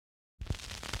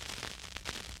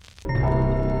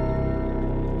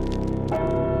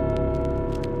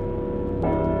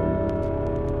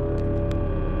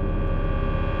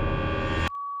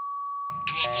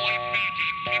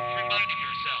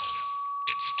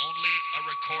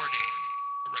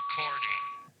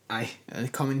Aye,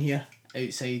 coming here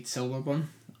outside Silverburn,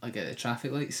 like at the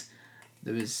traffic lights,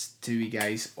 there was two wee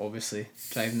guys obviously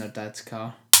driving their dad's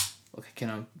car, like a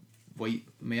kind of white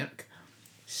Merc,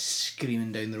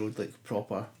 screaming down the road like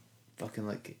proper fucking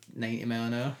like 90 mile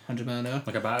an hour, 100 mile an hour.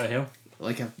 Like a bat out of hell?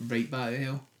 Like a right bat out of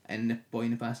hell. And the boy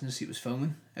in the passenger seat was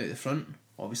filming out the front,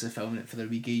 obviously filming it for their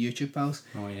wee gay YouTube pals.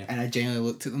 Oh yeah. And I genuinely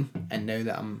looked at them, and now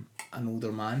that I'm an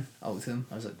older man, I looked at them,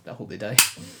 I was like, I hope they die.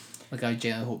 Like, I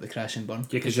genuinely hope they crash and burn. Yeah,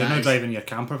 because you're not driving your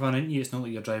camper van, aren't you? It's not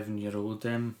like you're driving your old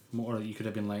motor that you could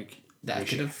have been like... That I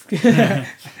could have.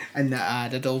 And that I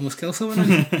did almost kill someone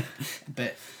on.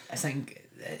 But I think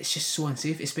it's just so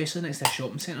unsafe, especially next to a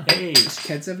shopping centre. Hey. There's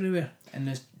kids everywhere,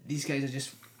 and these guys are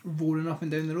just roaring up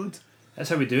and down the road. That's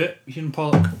how we do it here in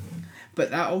Pollock.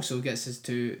 But that also gets us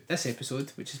to this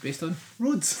episode, which is based on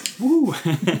roads. Woo!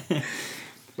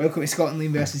 Welcome to Scotland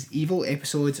Lane vs Evil,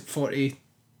 episode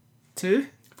 42.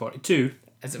 42?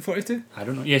 Is it 42? I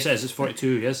don't know. Yes, it is. It's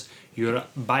 42, yes. Your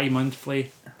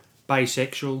bi-monthly,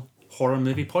 bisexual horror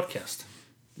movie podcast.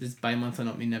 Does bi-monthly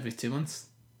not mean every 2 months?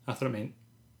 I thought it meant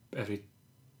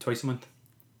twice a month.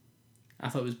 I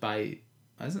thought it was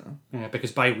is it? Yeah,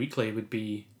 because bi-weekly would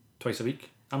be twice a week.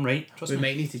 I'm right. Trust We me.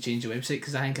 might need to change the website,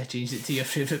 because I think I changed it to your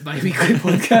favourite bi-weekly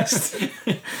podcast.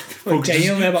 Folks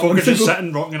are just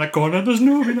sitting rocking in a corner. There's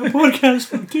no been a podcast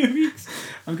for 2 weeks.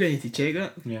 I'm going to need to check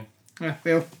that. Yeah.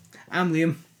 Well, I'm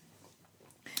Liam.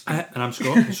 And I'm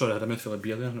Scott. Sorry, I had a mouthful of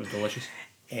beer there and it was delicious.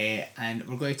 And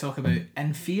we're going to talk about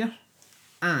In Fear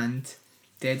and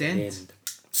Dead End.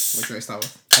 What do I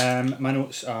start with? My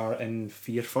notes are In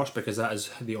Fear first because that is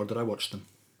the order I watched them.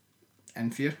 In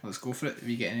Fear, let's go for it. Have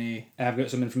you got any... I've got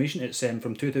some information. It's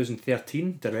from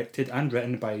 2013, directed and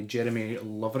written by Jeremy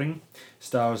Lovering.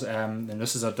 Stars, and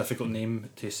this is a difficult name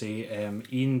to say,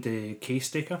 Ian de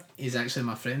Caystaker. He's actually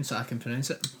my friend, so I can pronounce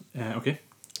it. Okay.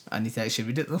 I need to actually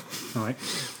read it though. Alright.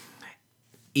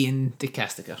 Ian de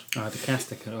Caystaker. De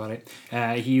Caystaker, alright.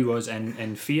 He was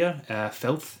in Fear,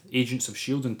 Filth, Agents of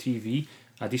S.H.I.E.L.D. on TV,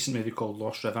 a decent movie called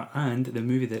Lost River, and the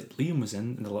movie that Liam was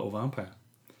in The Little Vampire.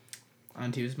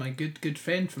 And he was my good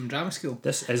friend from drama school.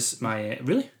 This is my...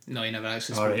 really? No, he never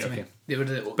actually spoke to me. They were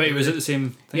But he was at the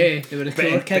same thing? Yeah, they were the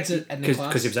cooler kids in the class.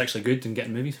 Because he was actually good in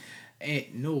getting movies?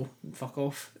 No, fuck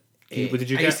off. Did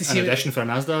you get an audition for an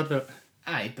Asda advert?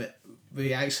 Aye, but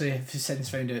we actually have since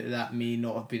found out that may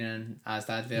not have been an Asda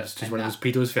advert. It's just one of those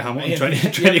pedos for Hamilton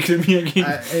trying to groom me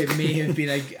again. It may have been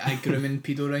a grooming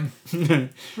pedo ring.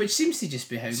 Which seems to just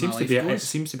be how my life goes. It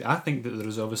seems to be. I think that there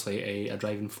is obviously a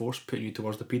driving force putting you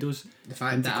towards the pedos. The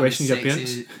fact that questions your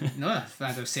parents. No, the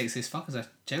fact I was sexy as fuck as a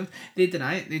child. They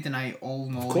deny it. They deny all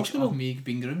knowledge of me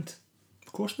being groomed.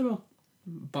 Of course they will.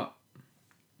 But,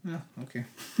 yeah, okay.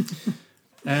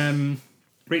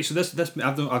 Right, so this I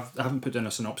haven't put down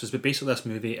a synopsis, but basically this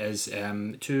movie is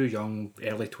two young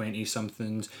early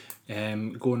 20-somethings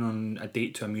going on a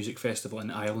date to a music festival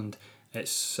in Ireland.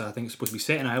 It's I think it's supposed to be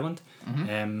set in Ireland,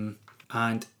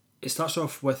 and it starts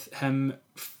off with him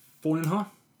phoning her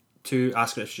to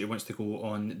ask her if she wants to go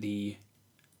on the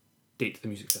date to the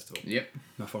music festival. Yep.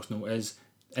 My first note is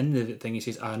in the thing he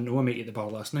says, "I know I met you at the bar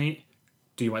last night.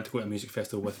 Do you want to go to a music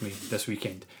festival with me this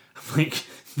weekend?" I'm like,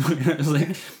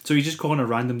 so he's just calling a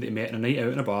random that he met on a night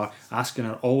out in a bar, asking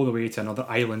her all the way to another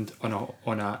island on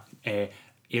a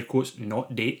air quotes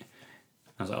not date.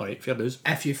 I was like, alright, fair dues.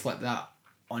 If you flip that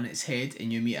on its head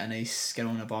and you meet a nice girl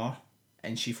in a bar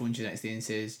and she phones you the next day and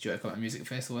says, "Do you want to come to a music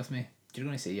festival with me?" You're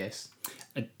going to say yes.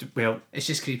 Well, it's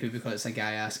just creepy because it's a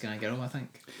guy asking a girl, I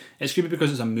think. It's creepy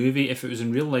because it's a movie. If it was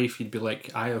in real life, you'd be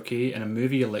like, aye, okay. In a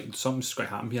movie, you're like, something's going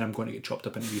to happen here. I'm going to get chopped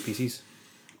up into wee pieces.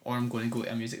 Or I'm going to go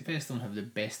to a music festival and have the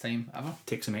best time ever.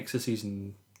 Take some ecstasies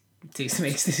and...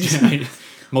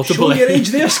 Multiple Show your age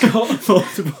there, Scott.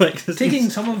 Multiple ecstasies. Taking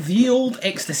some of the old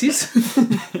ecstasies.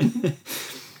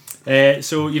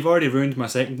 So you've already ruined my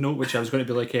second note, which I was going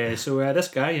to be like, this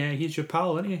guy, he's your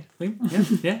pal, isn't he?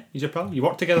 Yeah, he's your pal. You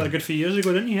worked together a good few years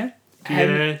ago, didn't you? Do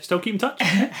you still keep in touch?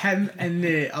 Him and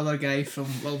the other guy from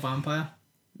Little Vampire,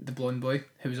 the blonde boy,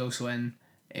 who was also in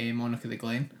Monica the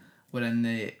Glen, were in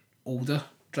the older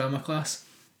drama class.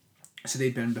 So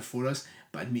they'd been before us,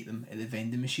 but I'd meet them at the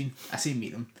vending machine. I say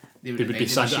meet them. They would be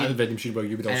standing at the vending machine where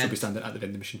you would also be standing at the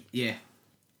vending machine. Yeah.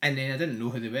 And then I didn't know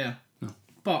who they were. No.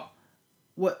 But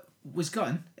what was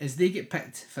gutting is they get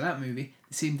picked for that movie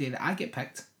the same day that I get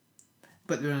picked,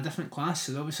 but they're in a different class,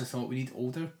 so they obviously thought we need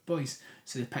older boys,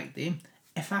 so they picked them.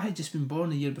 If I had just been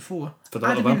born the year before, I'd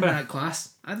have been in that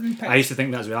class. I'd have been picked. I used to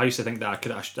think that as well. I used to think that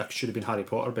I should have been Harry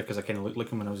Potter because I kind of looked like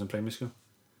him when I was in primary school.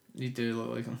 You do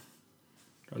look like him.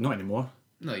 Not anymore.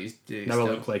 No, you do. Now I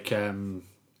look like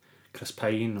Chris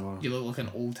Pine or You look like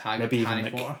an old haggard maybe even Harry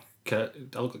like Potter.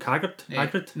 I look like Haggard.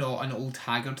 Hagrid. No, an old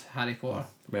haggard Harry Potter.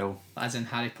 Well, As in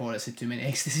Harry Potter, it's had too many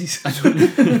ecstasies.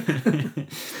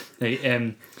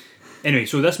 right. Anyway,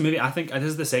 so this movie, I think this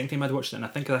is the second time I'd watched it, and I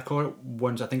think I caught it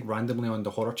once. I think randomly on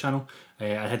the horror channel.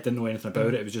 I didn't know anything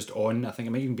about it. It was just on. I think it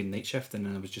might even be night shift, and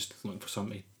then I was just looking for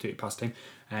something to pass time.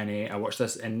 And I watched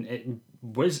this, and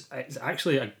it's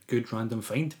actually a good random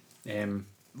find.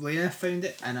 Lena found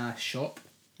it in a shop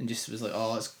and just was like,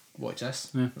 "Oh, let's watch this."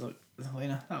 Yeah. I was like,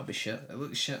 "Lena, that'll be shit. It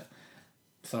looks shit."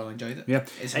 Thoroughly enjoyed it. Yeah.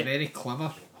 It's a very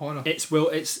clever horror. It's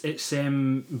both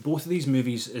of these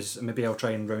movies is maybe I'll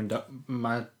try and round up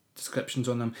my descriptions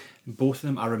on them. Both of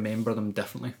them, I remember them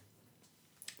differently.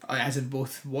 As in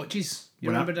both watches, you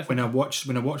When remember different. I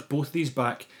watched both of these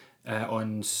back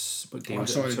on what day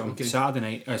was it? So okay.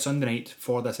 Sunday night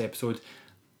for this episode,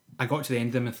 I got to the end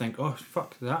of them and think, oh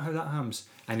fuck, is that how that happens?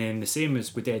 And then the same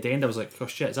as with Dead End, I was like, oh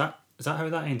shit, is that how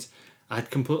that ends? I had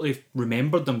completely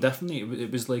remembered them differently.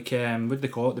 It was like what do they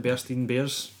call it? The Bernstein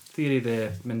Bears theory,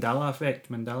 the Mandela effect.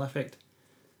 The Mandela effect.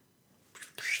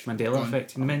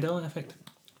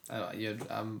 You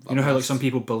know how like some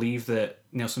people believe that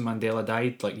Nelson Mandela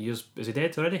died like years. Is he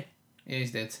dead already? Yeah,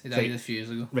 he's dead. He died a few years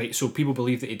ago. Right, so people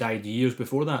believe that he died years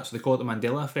before that, so they call it the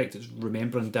Mandela effect. It's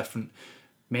remembering different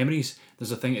memories.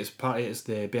 There's a thing. It's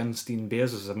the Bernstein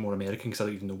Bears. This is more American because I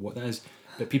don't even know what that is.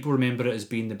 But people remember it as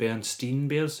being the Bernstein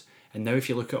Bears. And now if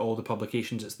you look at all the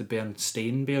publications, it's the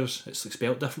Bernstein Bears. It's like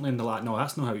spelled differently, and they're like, no,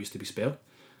 that's not how it used to be spelled.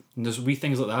 And there's wee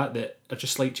things like that are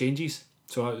just slight changes.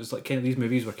 So it was like kind of these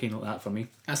movies were kind of like that for me.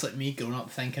 That's like me growing up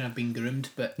thinking I've been groomed,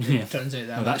 but Yeah. it turns out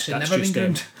that No, I've that's actually never been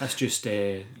groomed. That's just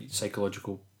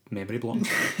psychological memory block.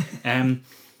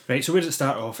 Right, so where does it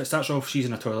start off? It starts off, she's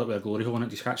in a toilet with a glory hole in it.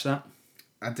 Did you catch that?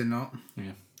 I did not.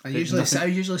 Yeah. I usually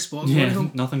spot a Yeah, glory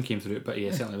hole. nothing came through it, but yeah,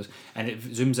 it certainly was. And it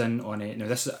zooms in on it. Now,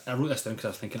 I wrote this down because I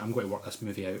was thinking I'm going to work this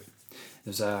movie out.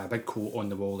 There's a big quote on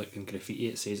the wall, like in graffiti.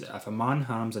 It says, "If a man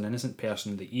harms an innocent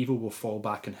person, the evil will fall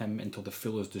back on him until the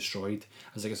fool is destroyed."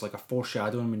 It's like a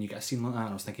foreshadowing when you get a scene like that. And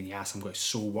I was thinking, yes, I'm going to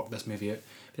so work this movie out.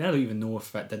 But then I don't even know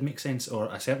if that did make sense,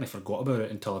 or I certainly forgot about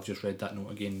it until I've just read that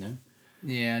note again now.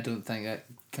 Yeah, I don't think that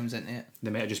comes into it. They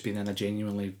might have just been in a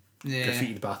genuinely Yeah.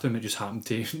 graffitied bathroom. It just happened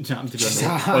to be Just a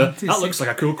note. happened to That say- looks like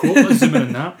a cool quote. Let's zoom in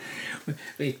on that.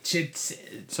 We should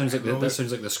Sounds like that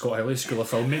sounds like the Scott Howley School of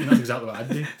Filmmaking. That's exactly what I'd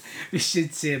do. we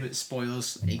should say about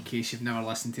spoilers in case you've never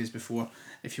listened to us before.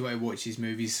 If you want to watch these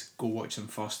movies, go watch them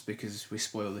first because we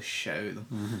spoil the shit out of them.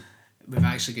 Mm-hmm. We've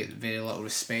actually got very little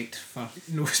respect for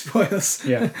no spoilers.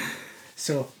 Yeah.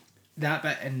 So that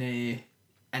bit in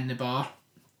the bar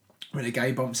where the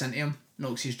guy bumps into him,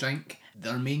 knocks his drink,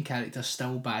 our main character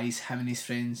still buys him and his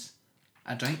friends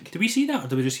a drink. Did we see that, or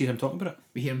did we just hear him talking about it?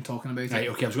 We hear him talking about Right, it.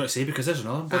 okay, I was going to say, because there's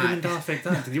another bloody Mandela effect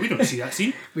that. We don't see that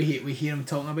scene. We hear him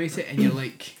talking about it, and you're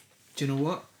like, do you know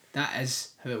what? That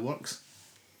is how it works.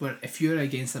 Where if you're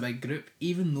against a big group,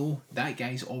 even though that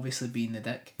guy's obviously being the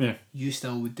dick, Yeah. you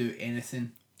still would do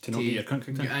anything To not get your cunt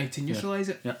kicked in. to neutralise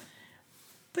it. Yeah.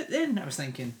 But then I was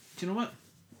thinking, do you know what?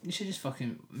 You should just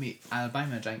fucking, mate, I'll buy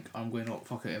me a drink or I'm going to knock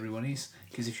fuck out everyone else.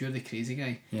 Because if you're the crazy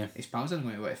guy, Yeah. his pals aren't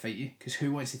going to want to fight you. Because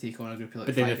who wants to take on a group of like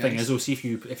But then the five thing guys? is, though, see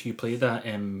if you play that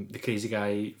the crazy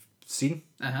guy scene,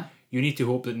 Uh-huh. you need to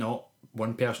hope that not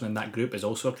one person in that group is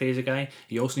also a crazy guy.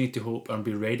 You also need to hope and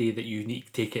be ready that you need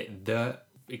to take it the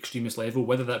extremest level,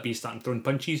 whether that be starting throwing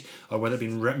punches or whether it be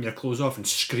ripping your clothes off and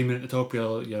screaming at the top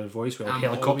of your voice with a I'm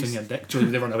helicoptering always- your dick so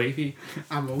they run away from you.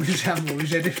 I'm always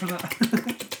ready for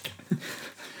that.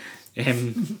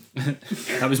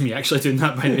 That was me actually doing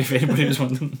that, by the way, if anybody was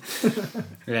wondering.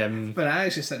 But I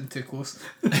actually sitting too close.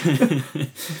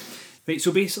 Right,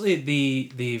 so basically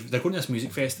they're going to this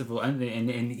music festival and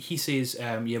he says,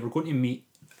 yeah, we're going to meet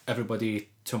everybody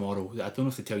tomorrow. I don't know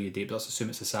if they tell you a date, but let's assume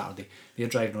it's a Saturday. They're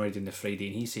driving already on the Friday,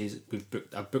 and he says,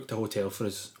 I've booked a hotel for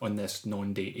us on this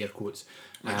non-date, air quotes.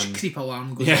 Which creep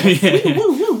alarm goes Yeah, off. yeah.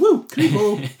 Woo, woo, woo,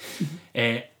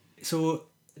 creepo. So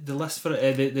the list for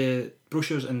the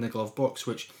brochure's in the glove box,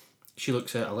 which she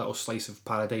looks at a little slice of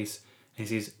paradise, and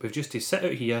he says, we've just to sit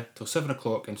out here till 7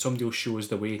 o'clock and somebody will show us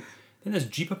the way. Then this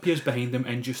Jeep appears behind them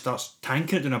and just starts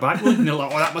tanking it down a back road, and they're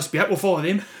like, oh, that must be it, we'll follow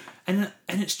them. And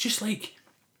it's just like,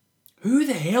 who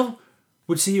the hell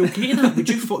would say okay to that? Would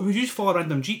you just follow a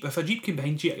random Jeep? If a Jeep came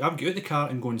behind you, I'd get out of the car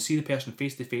and go and see the person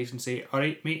face to face and say,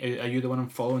 alright mate, are you the one I'm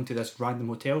following to this random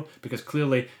hotel? Because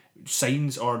clearly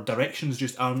signs or directions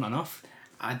just aren't enough.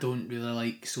 I don't really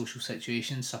like social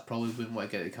situations, so I probably wouldn't want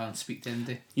to get out of the car and speak to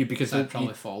anybody. You'd be So I'd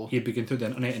probably follow. You'd be going through the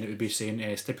internet and it would be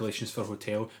saying stipulations for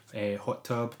hotel, hot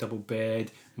tub, double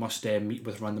bed, must meet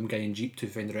with random guy in Jeep to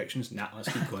find directions. Nah,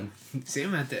 let's keep going.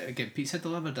 Same, I get pizza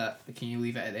delivered can you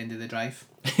leave it at the end of the drive?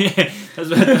 That's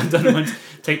what I've done once.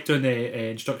 Typed on the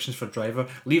instructions for driver,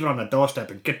 leave it on the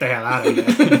doorstep and get the hell out of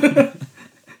here.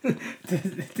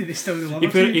 Did they still deliver?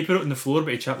 He put it on the floor,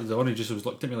 but he chapped the door and he just was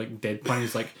looked at me like deadpan.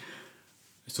 He's like,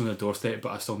 it's on the doorstep,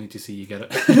 but I still need to see you get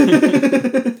it.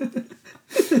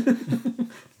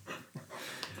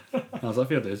 I was like,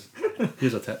 fair dues.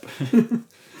 Here's a tip.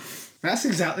 That's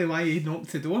exactly why he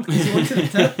knocked the door, because he wanted a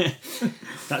tip.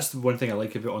 That's the one thing I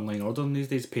like about online ordering these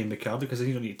days, paying the card, because then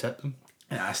you don't need to tip them.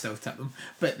 Yeah, I still tip them.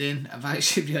 But then I've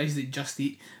actually realised that Just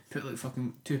Eat put like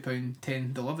fucking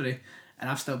 £2.10 delivery, and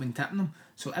I've still been tipping them.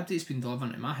 So everybody that's been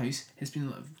delivering to my house has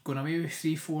been like, going away with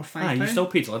 £3, £4, £5. You still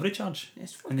pay delivery charge.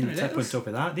 It's And then you tip on ridiculous. top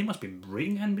of that. They must be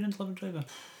rating in being a delivery driver.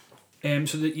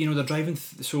 So they're driving.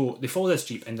 So they follow this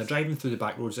Jeep and they're driving through the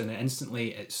back roads, and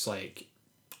instantly it's like,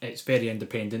 it's very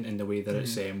independent in the way that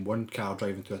it's one car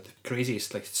driving through the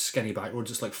craziest like skinny back roads.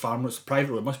 It's like farm roads,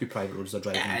 private road. It must be private roads they're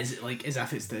driving. Yeah, is it like as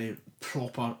if it's the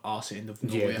proper arse end of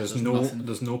nowhere. Yeah,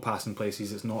 there's no passing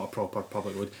places. It's not a proper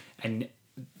public road. And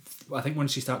I think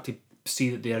once you start to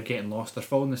see that they're getting lost, they're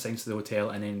following the signs to the hotel,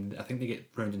 and then I think they get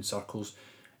round in circles.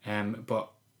 But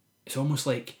it's almost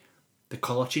like the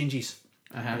colour changes.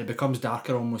 And it becomes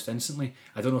darker almost instantly.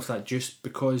 I don't know if that's just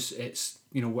because it's,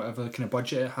 whatever kind of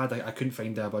budget it had. I couldn't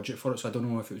find a budget for it, so I don't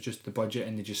know if it was just the budget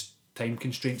and the just time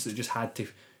constraints that just had to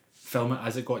film it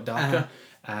as it got darker,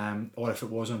 or if it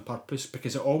was on purpose,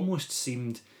 because it almost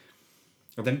seemed,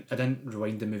 I didn't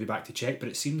rewind the movie back to check, but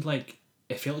it seemed like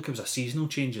it felt like it was a seasonal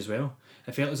change as well.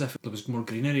 It felt as if there was more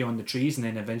greenery on the trees, and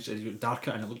then eventually it got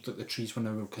darker and it looked like the trees were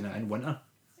now kind of in winter.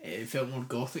 It felt more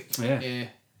gothic. Yeah. To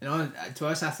be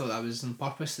honest, I thought that was on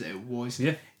purpose, that it was.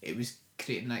 Yeah. It was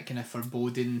creating that kind of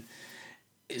foreboding.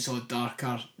 It's all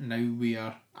darker now. We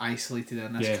are isolated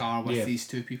in this car with these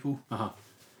two people.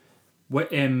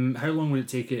 What? How long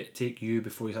would it take you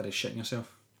before you had to shit in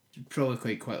yourself? Probably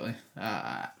quite quickly.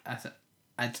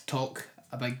 I'd talk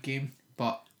a big game,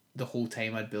 but the whole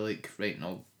time I'd be like, right,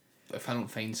 no, if I don't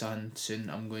find something soon,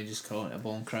 I'm going to just crawl into a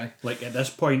ball and cry. Like at this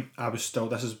point, this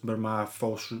is where my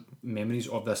false memories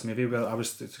of this movie, where I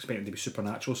was expecting it to be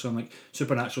supernatural, so I'm like,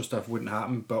 supernatural stuff wouldn't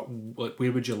happen, but like,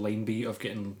 where would your line be of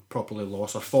getting properly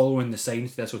lost or following the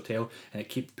signs to this hotel and it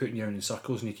keep putting you around in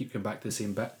circles and you keep going back to the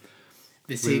same bit?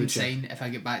 The same sign, if I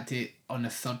get back to it on the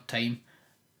third time,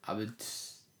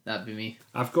 that'd be me.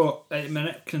 I've got, at the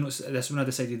minute, this when I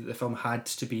decided that the film had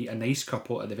to be a nice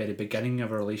couple at the very beginning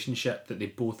of a relationship that they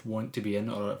both want to be in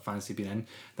or fancy being in.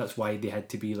 That's why they had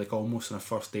to be like almost on a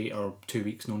first date or 2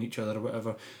 weeks knowing each other or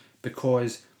whatever.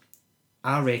 Because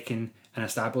I reckon an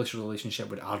established relationship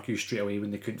would argue straight away when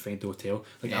they couldn't find the hotel.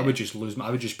 Like, I would just lose I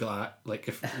would just be like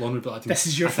if Lon would be like to me, this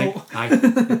is your fault.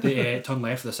 They turn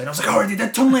left for the sign. I was like, I already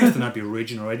did turn left, and I'd be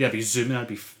raging already. I'd be zooming. I'd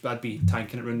be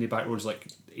tanking it round the back roads like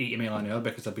 80 mile an hour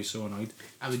because I'd be so annoyed.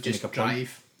 I would just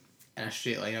drive in a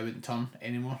straight line. I wouldn't turn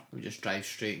anymore. I would just drive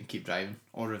straight and keep driving,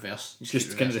 or reverse.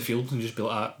 Just get into the field and just be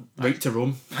like, right to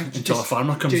Rome until a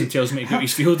farmer comes and tells me to go to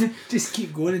his field. Just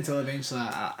keep going until eventually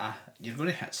you're going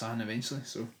to hit something eventually.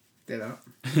 So do that.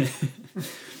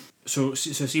 So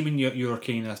see when you're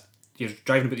kind of you're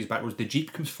driving about these back roads, the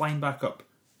Jeep comes flying back up.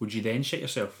 Would you then shit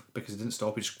yourself because it didn't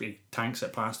stop? It just tanks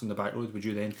it past on the back road. Would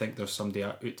you then think there's somebody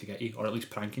out to get you, or at least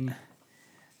pranking you?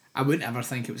 I wouldn't ever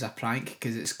think it was a prank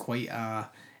because it's quite a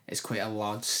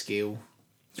large scale.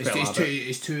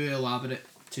 It's too elaborate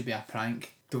to be a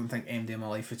prank. Don't think anybody in my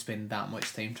life would spend that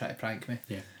much time trying to prank me.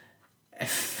 Yeah.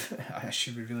 If I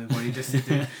should be really worried just to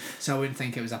do. So I wouldn't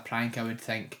think it was a prank. I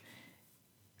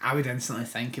would instantly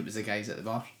think it was the guys at the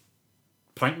bar.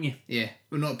 Pranking you? Yeah.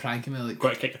 Well, not pranking me, like...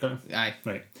 Got to kick the curtain? Aye.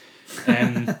 Right.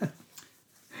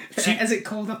 Is it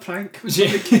called a prank?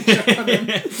 Looking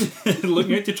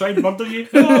out to try and murder you.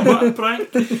 Oh, what a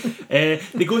prank!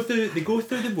 They go through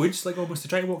the woods, like almost to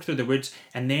try to walk through the woods,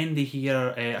 and then they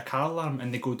hear a car alarm,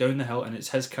 and they go down the hill, and it's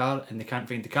his car, and they can't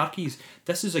find the car keys.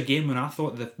 This is again when I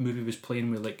thought the movie was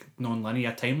playing with like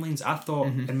non-linear timelines. I thought,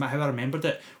 and how I remembered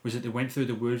it was that they went through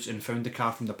the woods and found the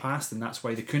car from the past, and that's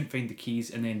why they couldn't find the keys,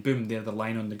 and then boom, they're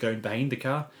lying on the ground behind the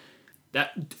car.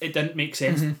 That it didn't make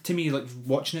sense to me. Like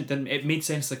watching it made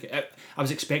sense. Like I was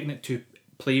expecting it to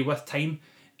play with time,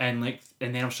 and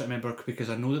then I was trying to remember because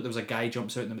I know that there was a guy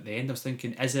jumps out at them at the end. I was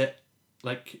thinking, is it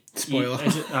like spoiler?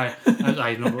 Is it?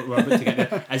 I know we're about to get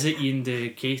there. Is it Ian the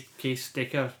case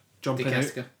sticker jumping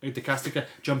out? The Castica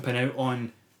jumping out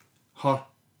on her.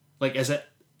 Like, is it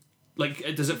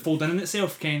like, does it fold in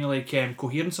itself, kind of like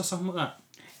coherence or something like that?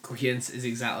 Coherence is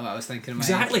exactly what I was thinking in my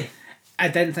Exactly. head. I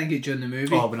didn't think it during the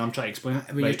movie. Oh, when I'm trying to explain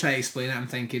it. When you're trying to explain it, I'm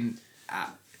thinking,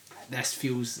 this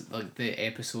feels like the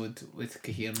episode with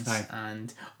Coherence. Aye.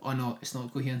 And, oh no, it's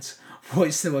not Coherence.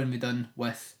 What's the one we done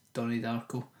with Donnie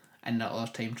Darko and that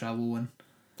other time travel one?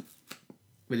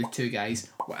 With the two guys,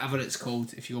 whatever it's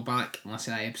called, if you go back and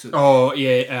listen to that episode. Oh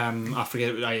yeah, I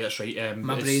forget. Aye, that's right.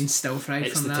 My brain's still fried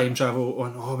It's from the that. time travel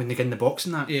one. Oh, when they get in the box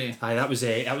and that. Yeah. Aye, that was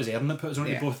Erin that put us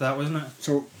onto Yeah. both that, wasn't it?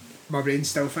 So my brain's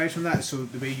still fried from that. So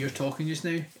the way you're talking just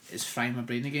now is frying my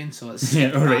brain again. So let's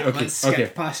Yeah, alright, skip okay, let's skip okay.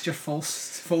 past your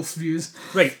false views.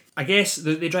 Right. I guess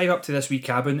they drive up to this wee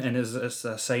cabin and there's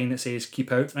a sign that says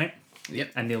 "Keep out," right?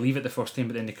 Yep. And they leave it the first time,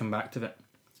 but then they come back to it.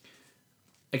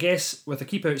 I guess with a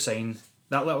 "Keep out" sign,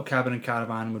 that little cabin and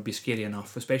caravan would be scary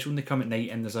enough, especially when they come at night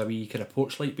and there's a wee kind of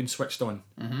porch light being switched on.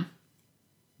 Mm-hmm.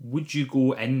 Would you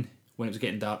go in when it was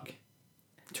getting dark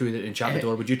to the enchantment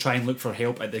door? Would you try and look for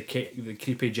help at the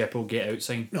creepy Jippo get out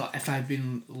sign? No, if I'd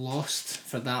been lost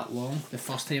for that long, the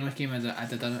first time I came, I'd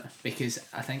have done it, because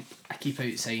I think a keep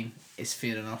out sign is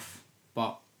fair enough,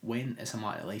 but when it's a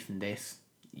matter of life and death,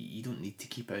 you don't need to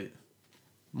keep out.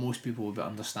 Most people will be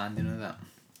understanding of that.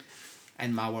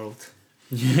 In my world.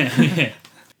 Yeah.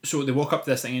 So they walk up to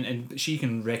this thing and she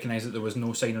can recognise that there was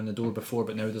no sign on the door before,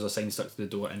 but now there's a sign stuck to the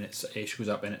door and it's she goes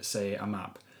up and it's a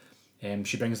map.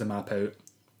 She brings the map out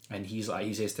and he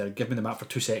says to her, "Give me the map for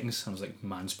 2 seconds." I was like,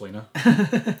 mansplainer.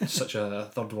 Such a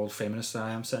third world feminist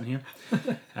I am sitting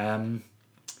here.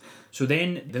 So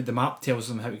then the map tells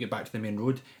them how to get back to the main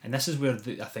road, and this is where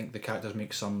I think the characters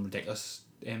make some ridiculous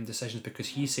decisions, because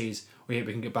he says, "Oh yeah,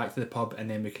 we can get back to the pub and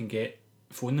then we can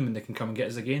phone them and they can come and get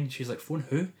us again." She's like, "Phone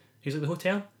who?" He's like, "The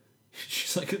hotel."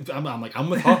 She's like, I'm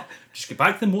with her. Just get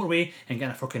back to the motorway and get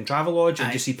in a fucking Travelodge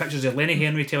and just see pictures of Lenny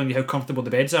Henry telling you how comfortable the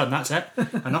beds are, and that's it.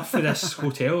 Enough for this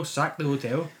hotel. Sack the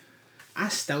hotel. I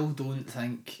still don't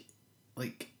think,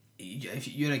 like, if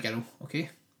you're a girl, okay?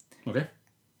 Okay.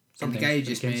 And the guy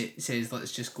just Sometimes. says,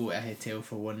 "Let's just go to a hotel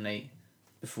for one night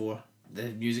before the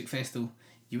music festival,"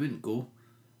 you wouldn't go.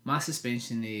 My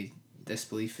suspension of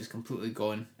disbelief is completely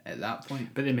gone at that point.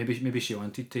 But then maybe she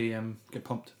wanted to get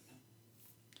pumped,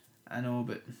 I know,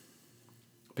 but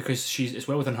because it's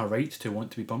well within her right to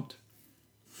want to be pumped.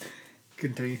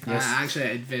 continue. Yes. I actually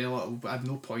had very little. I have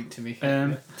no point to make.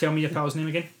 Tell me your pal's name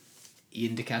again.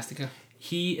 Ian DeCastica.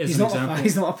 He is He's an not example.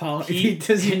 he's not a pal. He- He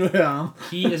doesn't know who I am.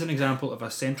 He is an example of a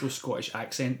central Scottish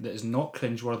accent that is not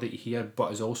cringeworthy to hear,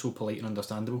 but is also polite and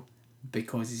understandable.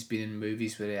 Because he's been in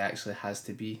movies where it actually has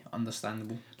to be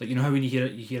understandable. Like, you know how when you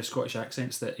hear Scottish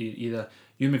accents that either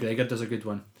Ewan McGregor does a good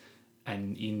one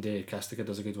and Ian DeCastica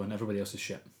does a good one, everybody else is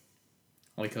shit.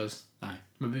 Like us. Aye.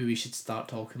 Maybe we should start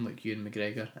talking like Ewan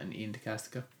McGregor and Ian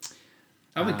DeCastica.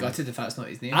 I would gutted if that's not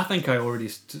his name. I think I already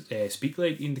speak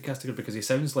like Ian DeCastica because he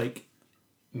sounds like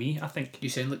me, I think. You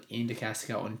sound like Ian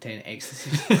DeCastica on 10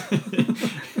 ecstasies.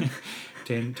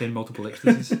 10 multiple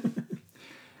ecstasies.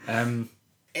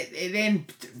 It then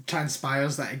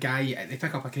transpires that a guy, they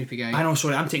pick up a creepy guy. I know,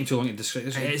 sorry, I'm taking too long to describe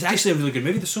this. It's actually a really good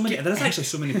movie. There's actually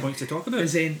so many points to talk about.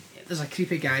 There's a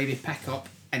creepy guy they pick up,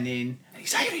 and then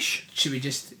He's Irish. should we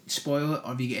just spoil it, or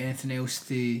have you got anything else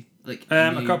to like?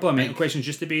 A couple of mental questions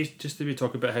just to be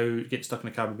talk about how getting stuck in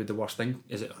a car would be the worst thing.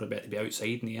 Is it better to be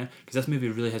outside in the air? Because this movie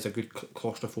really has a good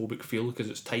claustrophobic feel because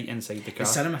it's tight inside the The car.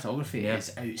 cinematography Yeah.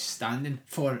 is outstanding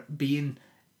for being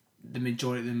the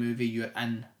majority of the movie. You're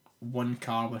in one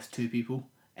car with 2 people,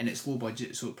 and it's low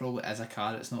budget, so it probably is a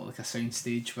car. It's not like a sound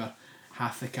stage where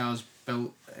half the car's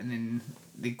built and then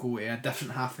they go to a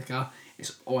different half of the car.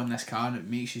 It's all in this car, and it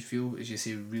makes you feel, as you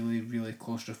say, really, really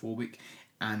claustrophobic.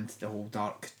 And the whole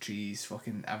dark trees,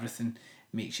 fucking everything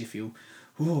makes you feel,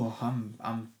 oh,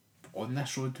 I'm on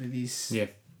this road with these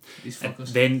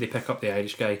fuckers. Then they pick up the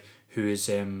Irish guy who is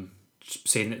saying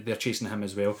that they're chasing him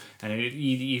as well, and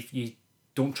you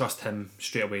don't trust him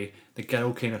straight away. The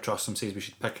girl kind of trusts him, says we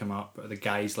should pick him up. The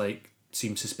guy's like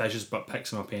seems suspicious but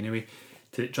picks him up anyway.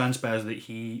 It transpires that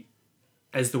he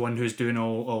is the one who's doing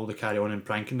all the carry on and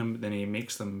pranking them, but then he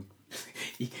makes them.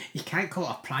 You can't call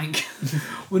it a prank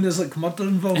when there's like murder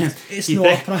involved. It's He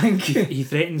not a prank. He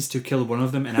threatens to kill one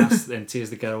of them and asks and says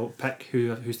the girl, pick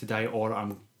who's to die or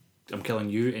I'm killing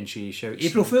you, and she shouts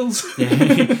April Fools.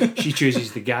 Yeah, she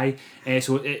chooses the guy.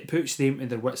 So it puts them at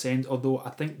their wits' end, although I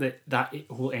think that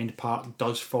whole end part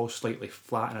does fall slightly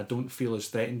flat and I don't feel as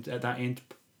threatened at that end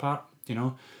part, you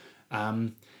know.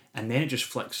 And then it just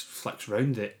flicks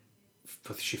round that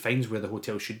she finds where the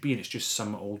hotel should be, and it's just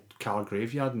some old car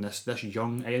graveyard, and this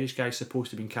young Irish guy's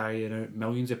supposed to be carrying out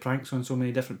millions of pranks on so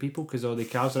many different people because all the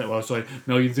cars in it. Well, sorry,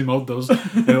 millions of murders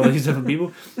on all these different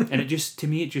people, and to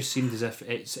me it just seemed as if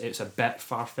it's a bit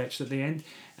far fetched at the end,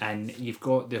 and you've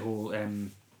got the whole.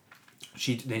 Then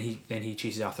he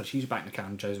chases after. She's back in the car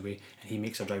and drives away, and he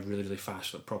makes her drive really really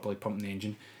fast, like properly pumping the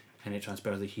engine. And it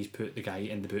transpires that he's put the guy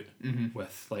in the boot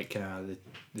with like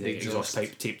the exhaust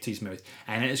pipe taped to his mouth,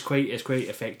 and it's quite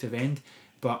effective end.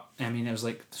 But I mean, it was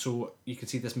like, so you can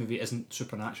see this movie isn't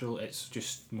supernatural; it's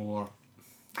just more.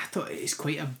 I thought it's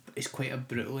quite a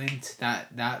brutal end.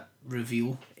 That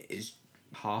reveal is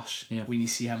harsh when you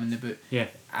see him in the boot. Yeah,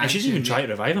 and she didn't even try to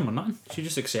revive him or nothing. She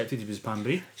just accepted he was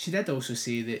Pambray. She did also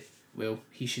say that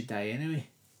he should die anyway,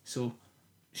 so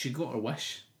she got her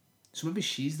wish. So maybe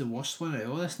she's the worst one out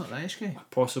of all this, not the Irish guy. I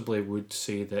possibly would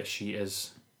say that she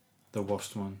is the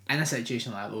worst one. In a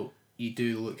situation like that, though, you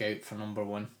do look out for number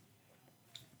one.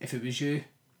 If it was you,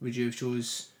 would you have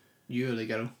chose you or the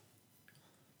girl?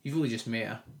 You've only just met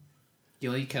her.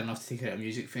 You like her enough to take her to a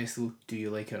music festival. Do you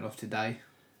like her enough to die?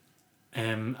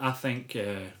 I think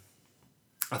I'd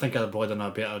have probably done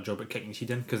a better job at kicking his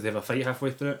head in, because they have a fight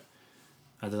halfway through it.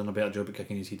 I'd have done a better job at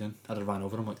kicking his head in. I'd have ran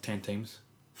over him like 10 times.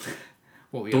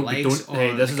 What were your legs?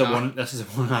 Hey, this is a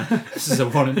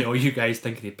warning to all you guys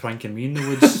thinking of pranking me in the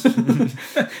woods.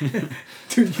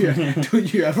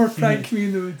 Don't you ever prank me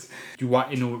in the woods? You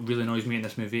want to know what really annoys me in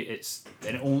this movie? It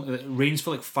rains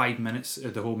for like 5 minutes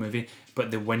of the whole movie,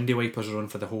 but the window wipers are on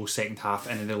for the whole second half,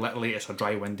 and it's a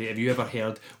dry window. Have you ever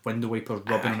heard window wipers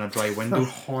rubbing on a dry window?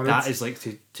 That is like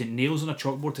to nails on a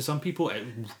chalkboard to some people. It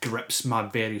grips my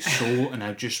very soul, and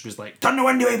I just was like, turn the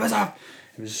window wipers off.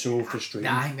 It was so frustrating.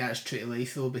 I think that's true to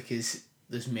life though, because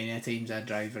there's many a times I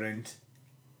drive around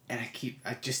and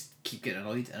I just keep getting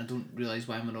annoyed, and I don't realise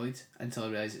why I'm annoyed until I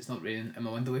realise it's not raining and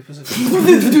my window wipers are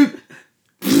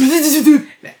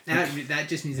that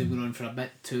just means they've been on for a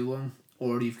bit too long,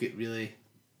 or you've got really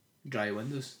dry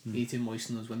windows. You need to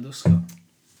moisten those windows, Scott.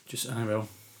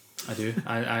 I do.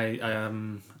 I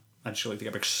just like to get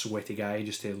a big sweaty guy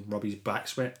just to rub his back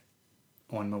sweat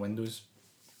on my windows.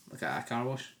 Like a car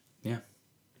wash. Yeah.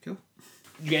 Cool.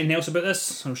 You got anything else about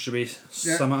this, or should we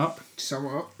sum it up? Sum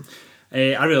it up.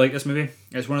 I really like this movie.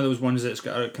 It's one of those ones that's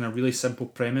got a kind of really simple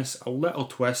premise, a little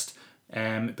twist,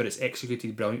 but it's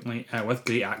executed brilliantly with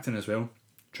great acting as well.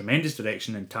 Tremendous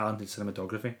direction and talented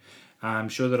cinematography. I'm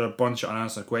sure there are a bunch of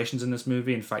unanswered questions in this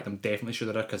movie. In fact, I'm definitely sure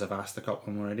there are, because I've asked a couple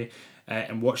of them already.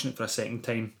 And watching it for a second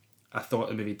time, I thought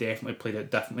the movie definitely played out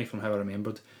differently from how I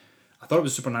remembered. I thought it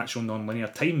was a supernatural non-linear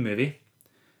time movie.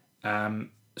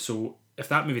 So if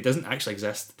that movie doesn't actually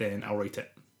exist, then I'll write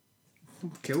it.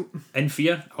 Cool. In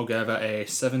Fear, I'll give it a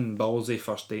 7 ballsy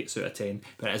first dates out of 10,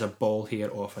 but it is a ball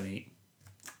hair off an 8.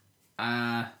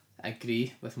 I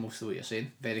agree with most of what you're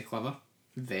saying. Very clever,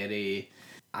 very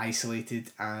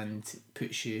isolated, and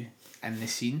puts you in the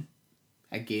scene.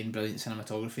 Again, brilliant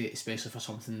cinematography, especially for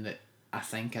something that I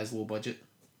think is low budget.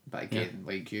 But again,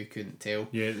 like you couldn't tell.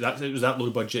 Yeah, it was that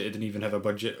low budget. It didn't even have a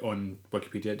budget on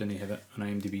Wikipedia. It didn't have it on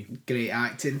IMDb. Great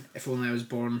acting. If only I was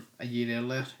born a year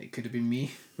earlier, it could have been me.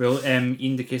 Well, Ian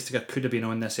DeCastiga could have been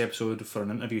on this episode for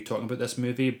an interview talking about this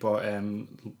movie, but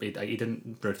he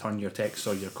didn't return your texts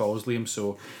or your calls, Liam.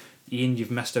 So, Ian,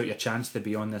 you've missed out your chance to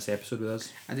be on this episode with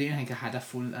us. I don't even think I had a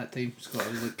phone at that time, Scott.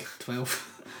 I was like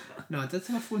 12. No, I did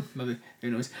have a phone. Maybe. Who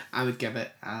knows? I would give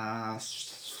it a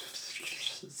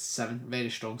 7. Very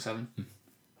strong 7.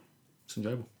 It's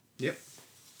enjoyable. Yep.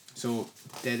 So,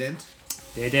 Dead End.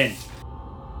 Dead End.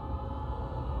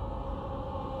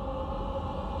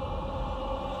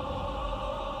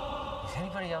 Is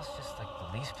anybody else just like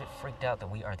the least bit freaked out that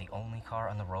we are the only car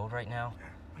on the road right now?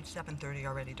 It's 7:30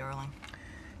 already, darling.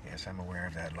 Yes, I'm aware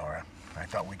of that, Laura. I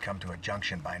thought we'd come to a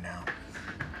junction by now.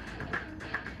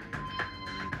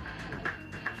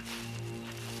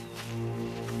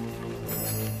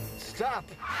 Stop!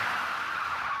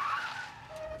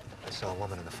 I saw a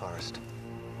woman in the forest.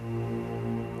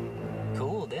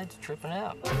 Cool, Dad's tripping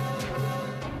out.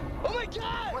 Oh my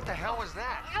God! What the hell was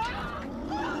that?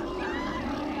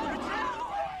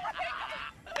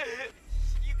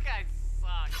 You guys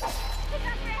suck.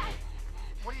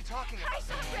 What are you talking about? I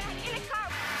saw Brad in a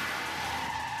car.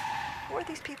 Who are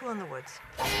these people in the woods?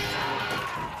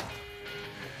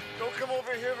 Don't come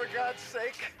over here for God's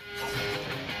sake.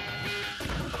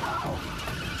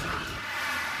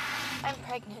 I'm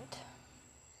pregnant.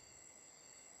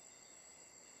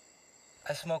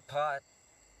 I smoke pot.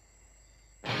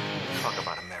 Talk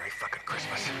about a Merry fucking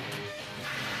Christmas.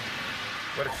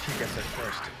 What if she gets it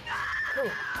first? Who?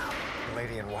 The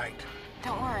lady in white.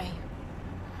 Don't worry.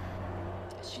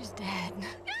 She's dead.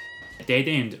 Dead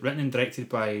End, written and directed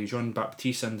by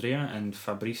Jean-Baptiste Andrea and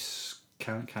Fabrice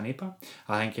Canepa.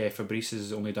 I think Fabrice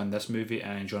has only done this movie,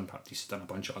 and Jean-Baptiste has done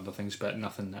a bunch of other things, but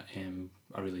nothing that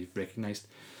I really recognised.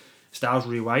 Stars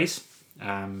Ray Wise.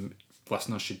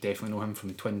 Listeners should definitely know him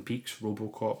from Twin Peaks,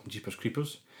 RoboCop, and Jeepers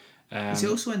Creepers. Is he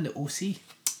also in the OC?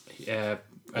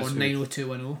 Or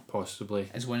 90210? Possibly.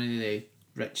 As one of the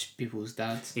rich people's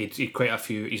dads. He's quite a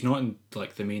few. He's not in,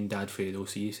 like, the main dad for the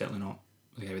OC, certainly not.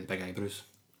 The guy with the big eyebrows.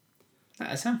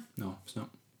 That is him? No, it's not.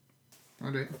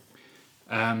 Alright.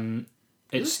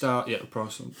 It stars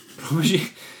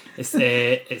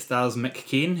Mick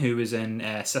Caine, who was in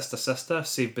Sister Sister,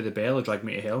 Saved by the Bell, or Drag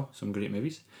Me to Hell, some great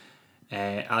movies.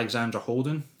 Alexandra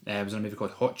Holden was in a movie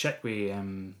called Hot Chick with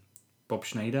Rob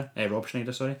Schneider,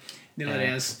 sorry. There it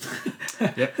is.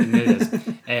 Yep, there it is.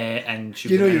 And she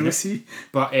You know was in your it. OC?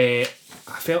 But I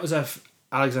felt as if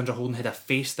Alexandra Holden had a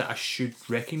face that I should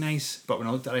recognise, but when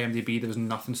I looked at IMDb, there was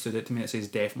nothing stood out to me that says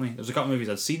definitely. There's a couple of movies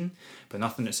I'd seen, but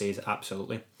nothing that says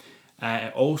absolutely.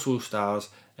 It also stars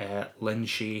Lin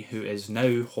Shaye, who is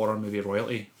now horror movie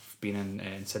royalty, being in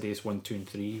Insidious 1, 2 and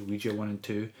 3, Ouija 1 and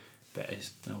 2, but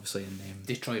is obviously in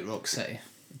Detroit Rock City,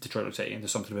 and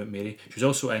There's Something About Mary. She was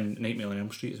also in Nightmare on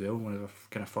Elm Street as well, one of her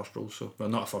kind of first roles. So, well,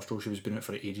 not a first role, she was been out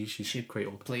for ages. She's quite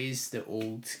old. Plays the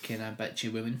old kind of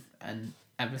bitchy woman and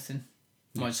everything,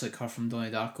 much like her from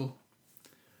Donnie Darko.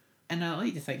 And I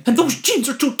like to think... And those jeans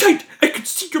are too tight! I can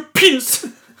see your penis!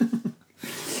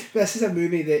 This is a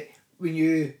movie that when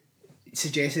you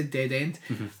suggested Dead End,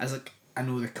 I was like, I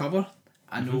know the cover,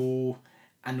 I know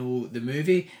the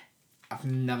movie. I've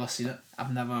never seen it.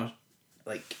 I've never,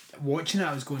 like, watching it,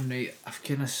 I was going, right, I've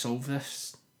kind of solved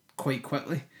this quite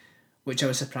quickly, which I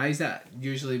was surprised at.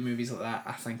 Usually movies like that,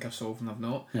 I think I've solved and I've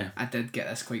not. Yeah. I did get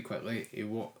this quite quickly,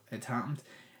 what had happened,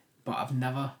 but I've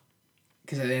never,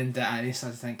 because at the end I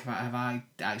started to think, have I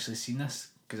actually seen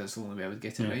this? Because that's the only way I would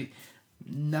get it right.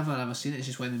 Never ever seen it. It's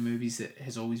just one of the movies that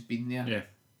has always been there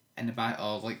in the back,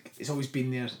 or like it's always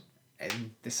been there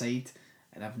in the side,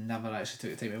 and I've never actually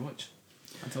took the time to watch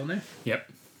until now. Yep.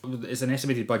 It's an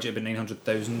estimated budget of about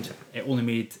 900,000. It only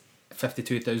made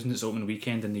 52,000 its opening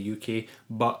weekend in the UK,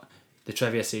 but the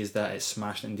trivia says that it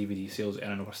smashed in DVD sales,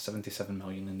 earning over 77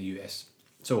 million in the US.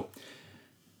 So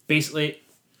basically,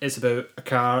 it's about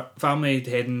a family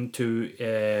heading to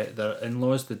their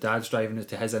in-laws. The dad's driving it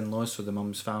to his in-laws, so the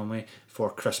mum's family, for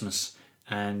Christmas,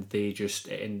 and they just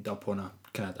end up on a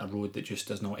kind of a road that just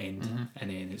does not end,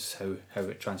 and then it's how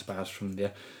it transpires from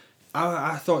there.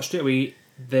 I thought straight away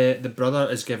the brother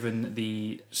is giving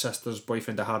the sister's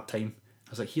boyfriend a hard time. I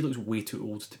was like, he looks way too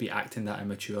old to be acting that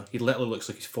immature. He literally looks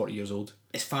like he's 40 years old.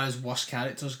 As far as worst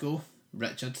characters go,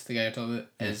 Richard, the guy I talked about,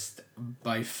 is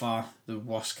by far the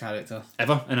worst character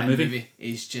Ever in a movie?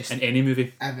 He's just In any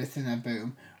movie. everything about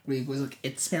him. Where he goes like,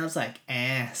 it smells like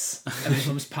ass. And he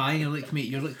comes pie, and you're like, mate,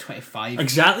 you're like 25.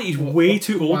 Exactly, he's way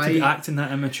too old to be Why? acting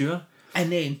that immature.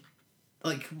 And then,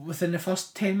 like, within the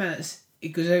first 10 minutes, he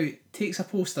goes out, takes a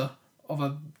poster of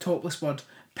a topless bird,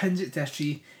 pins it to a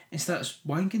tree, and starts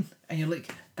wanking. And you're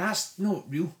like, that's not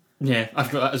real. Yeah,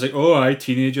 I've got that. I was like, oh, aye,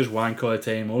 teenagers wank all the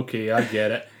time. Okay, I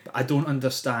get it. But I don't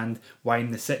understand why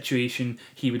in the situation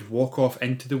he would walk off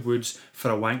into the woods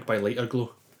for a wank by lighter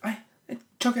glow. Aye, and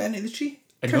chuck it into the tree.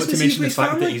 And Christmas not to mention Eve the with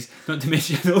fact family. that he's not to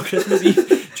mention Christmas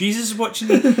Eve. Jesus is watching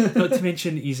you. Not to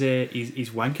mention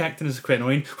he's wank acting is quite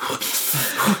annoying.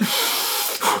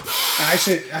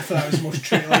 Actually, I thought that was the most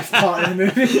true to life part of the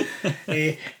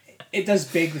movie. It does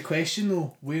beg the question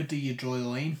though, where do you draw the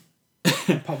line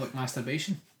in public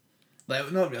masturbation?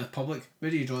 Like, not really public,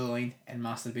 where do you draw the line in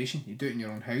masturbation? You do it in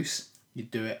your own house, you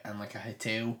do it in like a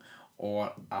hotel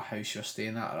or a house you're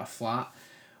staying at or a flat.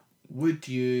 Would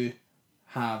you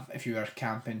have, if you were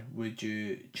camping, would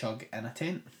you chug in a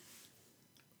tent?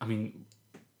 I mean,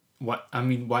 what? I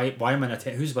mean, why am I in a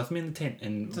tent? Who's with me in the tent?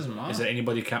 And Doesn't matter. is there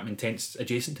anybody camping in tents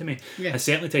adjacent to me? Yeah. I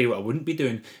certainly tell you what I wouldn't be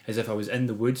doing is if I was in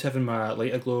the woods having my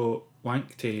lighter glow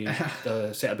wank to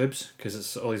a set of boobs, because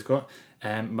it's all he's got.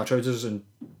 My trousers and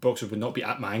boxers would not be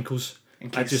at my ankles.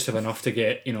 I'd just have enough to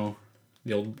get, you know,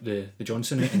 the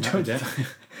Johnson out, and that would be it.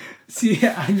 See,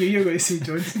 I knew you were going to say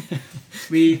Johnson.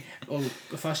 The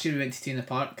first year we went to Tea in the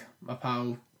Park, my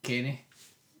pal Kenny,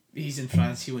 he's in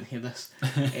France, he won't hear this.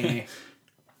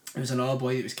 There was another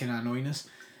boy that was kind of annoying us,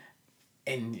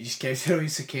 and he just kept throwing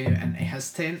so Kenny into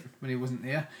his tent when he wasn't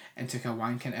there, and took a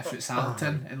wank into a fruit salad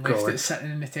tin and left it sitting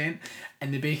in the tent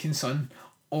in the baking sun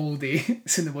all day.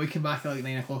 So the boy came back at like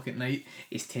 9 o'clock at night,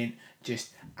 his tent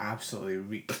just absolutely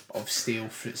reeked of stale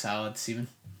fruit salad semen.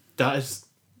 That is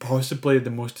possibly the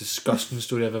most disgusting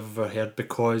story I've ever heard,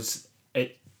 because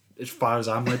it as far as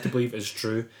I'm led to believe, is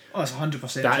true. Oh, it's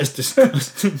 100%. That is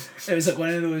disgusting. It was like one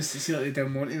of those, you see like the Del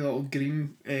Monte little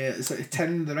green, it's like the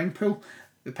tin, the ring pool,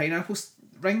 the pineapple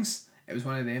rings. It was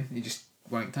one of them. You just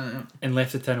wanked in it And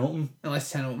left the tin open. and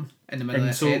left the tin open in the middle And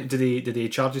of the so, set. did he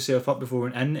charge himself up before we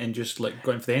went in and just like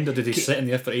got in for the end, or did he sit in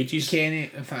there for ages?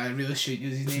 Kenny, in fact, I really shouldn't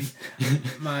use his name.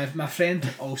 my friend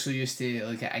also used to,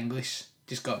 like, at English,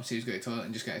 just go up and say he was going to the toilet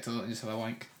and just go to the toilet and just have a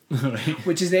wank. Right.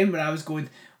 Which is then where I was going,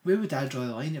 where would I draw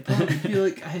the line? It probably would be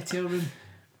like a hotel room.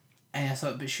 And I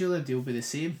thought, but surely they'll be the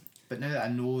same. But now that I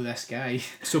know this guy...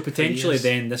 So potentially Yes.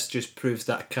 then this just proves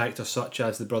that a character such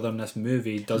as the brother in this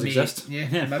movie does May- exist.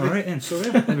 yeah, maybe. Alright then, so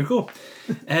there we go.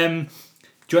 Do you want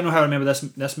to know how I remember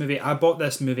this movie? I bought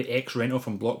this movie ex rental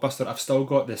from Blockbuster. I've still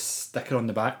got this sticker on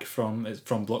the back from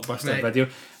Blockbuster Right. Video.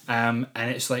 And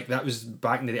it's like, that was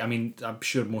back in the day. I mean, I'm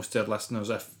sure most of our listeners,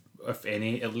 if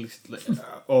any, at least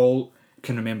all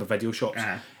can remember video shops.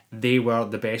 Uh-huh. They were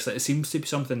the best. Like, it seems to be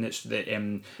something that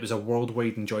it was a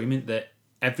worldwide enjoyment that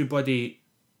everybody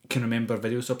can remember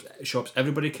video shops.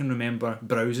 Everybody can remember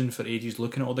browsing for ages,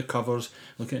 looking at all the covers,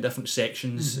 looking at different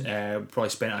sections. Probably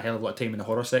spent a hell of a lot of time in the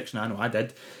horror section. I know I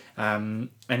did. And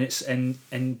it's and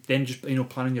then just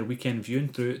planning your weekend viewing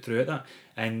throughout that.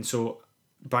 And so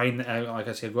buying, like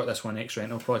I said, I got this one ex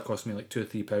rental. Probably cost me like £2 or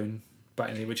 £3 back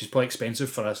in the day, which is probably expensive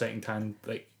for a second hand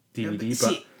like DVD. But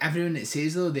see, everyone that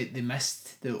says though that they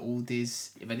missed the old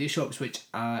days video shops, which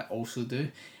I also do,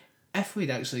 if we'd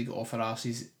actually got off our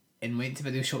arses and went to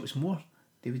video shops more,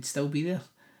 they would still be there.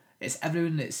 It's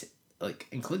everyone that's, like,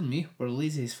 including me, we're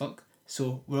lazy as fuck,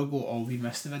 so we'll go, oh, we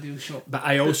missed the video shop. But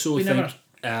I also we think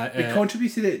we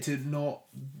contributed it to not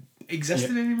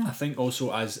existing anymore. I think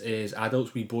also as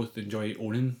adults we both enjoy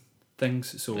owning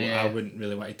things, so Yeah. I wouldn't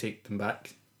really want to take them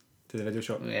back to the video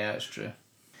shop. Yeah, that's true.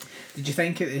 Did you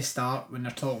think at the start, when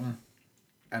they're talking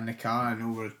in the car, I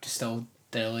know we're still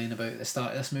delaying about the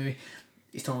start of this movie,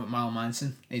 he's talking about Marilyn Manson,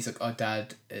 and he's like, oh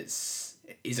dad,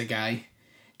 he's a guy.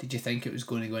 Did you think it was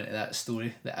going to go into that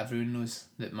story that everyone knows,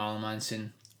 that Marilyn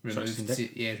Manson Sucks his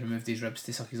dick? removed his ribs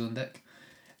to suck his own dick?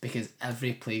 Because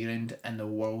every playground in the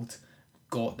world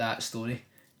got that story,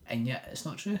 and yet it's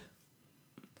not true.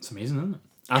 It's amazing, isn't it?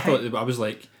 I was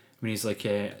like, when he's like,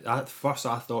 at first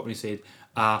I thought when he said,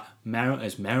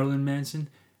 is Marilyn Manson?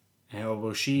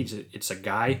 Well, it's a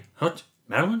guy. What?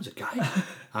 Marilyn's a guy?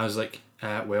 I was like,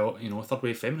 well, third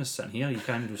wave feminists sitting here, you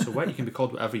can do so what? You can be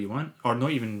called whatever you want, or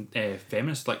not even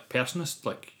feminist, like personist,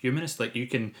 like humanist, like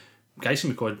guys can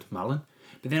be called Marilyn.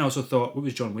 But then I also thought, what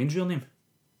was John Wayne's real name?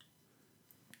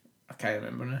 I can't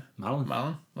remember now.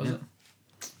 Marlon, was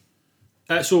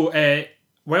yeah. it? So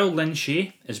while Lin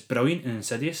Shaye is brilliant in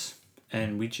Insidious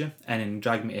and Ouija and in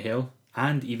Drag Me to Hell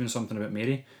and even Something About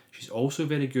Mary, she's also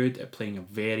very good at playing a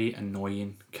very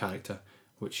annoying character,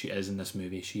 which she is in this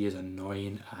movie. She is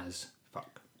annoying as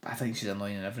fuck. I think she's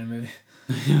annoying in every movie.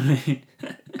 Right.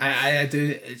 I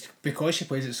do, it's because she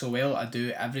plays it so well. I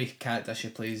do, every character she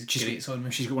plays grates on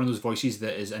me. She's got one of those voices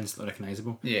that is instantly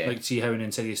recognisable. Yeah. Like, see how in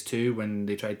Insidious 2 when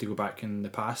they tried to go back in the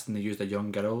past and they used a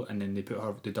young girl and then they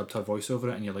dubbed her voice over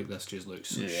it, and you're like, this just looks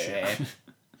so shit.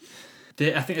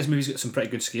 I think this movie's got some pretty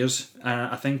good scares.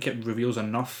 I think it reveals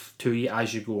enough to you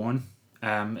as you go on.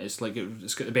 It's like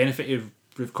it's got the benefit of,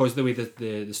 because the way that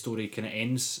the story kind of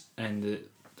ends and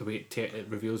the way it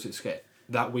reveals, it's got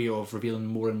that way of revealing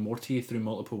more and more to you through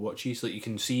multiple watches. Like, you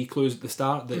can see clues at the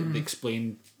start that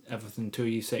explain everything to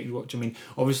you second watch. I mean,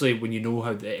 obviously when you know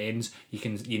how it ends,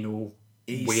 you know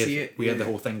You where see it, the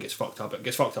whole thing gets fucked up. It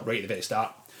gets fucked up right at the very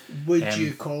start. Would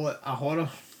you call it a horror?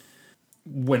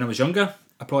 When I was younger,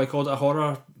 I probably called it a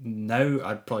horror. Now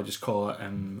I'd probably just call it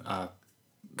a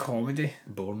Comedy?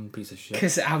 boring piece of shit.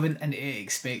 Because I went into it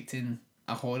expecting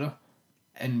a horror,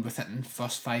 and within the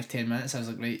first 5-10 minutes I was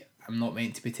like, right, I'm not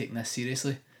meant to be taking this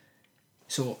seriously.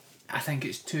 So I think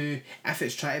it's too, if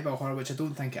it's trying to be a horror, which I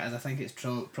don't think it is, I think it's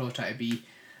probably trying to be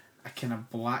a kind of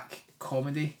black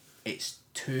comedy, it's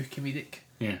too comedic.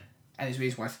 Yeah. And it's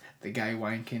ways with the guy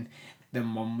wanking, the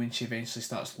mum when she eventually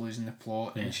starts losing the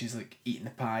plot, and she's like eating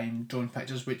the pie and drawing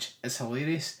pictures, which is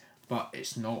hilarious, but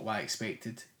it's not what I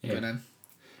expected going in.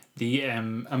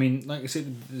 I mean, like I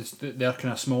said, there are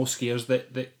kind of small scares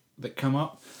that come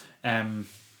up. I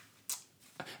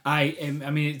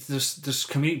mean, there's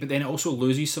comedic, but then it also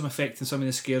loses some effect in some of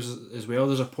the scares as well.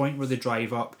 There's a point where they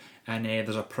drive up and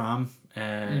there's a pram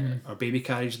or baby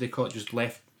carriage, they call it, just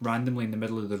left randomly in the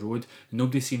middle of the road.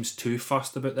 Nobody seems too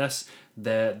fussed about this.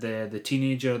 The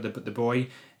teenager, the boy,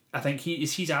 I think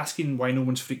he's asking why no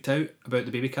one's freaked out about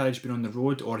the baby carriage being on the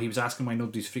road, or he was asking why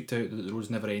nobody's freaked out that the road's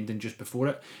never ending just before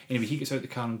it. Anyway, he gets out the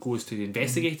car and goes to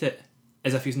investigate it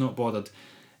as if he's not bothered,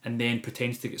 and then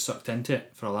pretends to get sucked into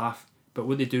it for a laugh. but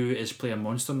what they do is play a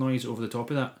monster noise over the top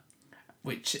of that.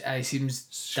 Which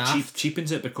seems daft.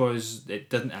 Cheapens it because it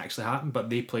didn't actually happen, but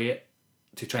they play it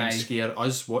to try and scare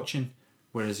us watching,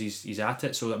 whereas he's at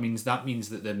it. So that means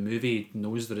that the movie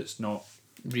knows that it's not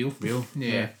real.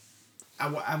 Yeah.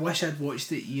 I wish I'd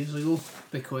watched it years ago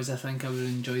because I think I would have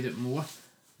enjoyed it more.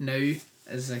 Now,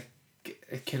 as I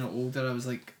get kind of older, I was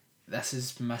like, this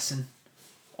is missing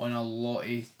on a lot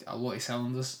of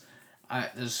cylinders.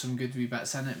 There's some good wee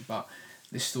bits in it, but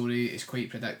the story is quite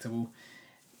predictable.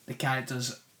 The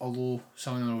characters, although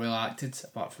some of them are well acted,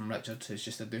 apart from Richard, who's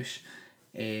just a douche,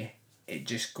 it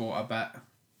just got a bit.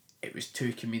 It was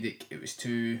too comedic. It was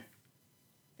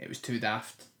too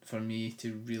daft for me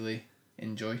to really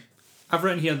enjoy. I've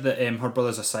written here that her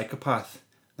brother's a psychopath.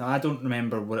 Now I don't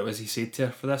remember what it was he said to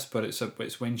her for this, but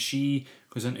it's when she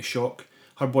goes into shock.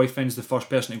 Her boyfriend's the first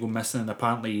person to go missing, and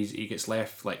apparently he gets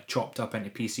left like chopped up into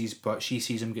pieces. But she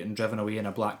sees him getting driven away in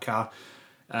a black car.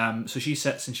 So she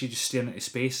sits and she's just staring into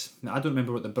space. Now I don't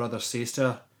remember what the brother says to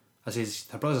her. I says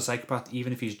her brother's a psychopath,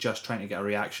 even if he's just trying to get a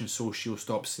reaction, so she'll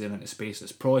stop staring into space.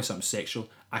 It's probably something sexual.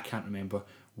 I can't remember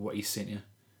what he's saying to you.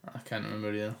 I can't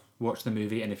remember either. Watch the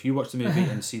movie, and if you watch the movie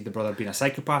and see the brother being a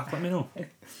psychopath, let me know.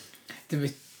 Did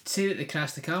we say that they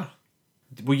crashed the car?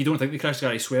 Well, you don't think they crashed the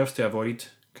car? He swerves to avoid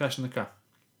crashing the car.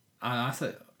 I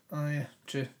thought, oh yeah,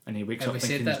 true. And he wakes Have up we said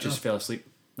thinking that, he's just though? fell asleep.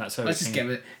 That's how Let's it's just give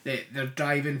it. They're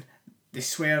driving. They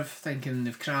swerve, thinking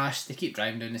they've crashed. They keep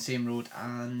driving down the same road,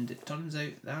 and it turns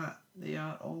out that they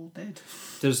are all dead.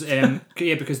 There's yeah,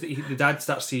 because the dad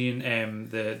starts seeing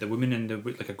the woman in the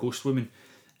like a ghost woman,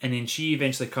 and then she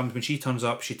eventually comes. When she turns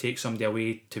up, she takes somebody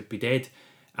away to be dead.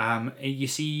 You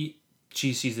see,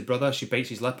 she sees the brother. She bites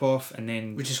his lip off, and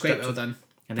then Which is quite well done.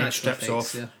 And then Practical strips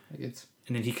effects, off, yeah, good.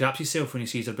 and then he craps himself when he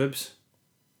sees her boobs.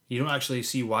 You don't actually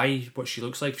see what she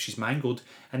looks like if she's mangled.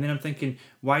 And then I'm thinking,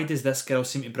 why does this girl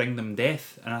seem to bring them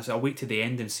death? And I said, I'll wait to the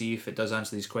end and see if it does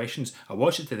answer these questions. I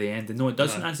watch it to the end, and no, it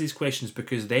doesn't answer these questions,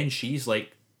 because then she's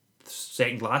like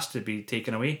second last to be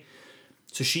taken away.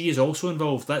 So she is also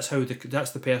involved. That's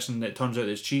the person that turns out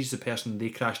that she's the person they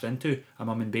crashed into, a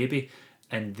mum and baby,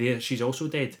 and she's also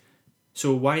dead.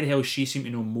 So why the hell does she seem to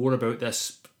know more about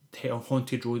this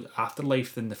haunted road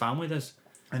afterlife than the family does?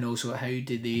 And also, how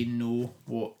do they know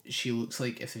what she looks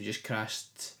like if they just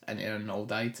crashed into her and all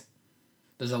died?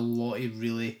 There's a lot of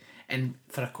really... And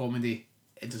for a comedy,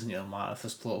 it doesn't really matter if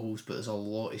there's plot holes, but there's a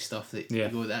lot of stuff that you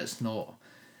go, that's not...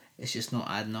 It's just not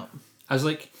adding up. I was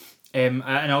like... and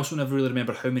I also never really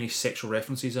remember how many sexual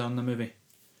references are in the movie.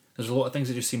 There's a lot of things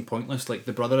that just seem pointless. Like,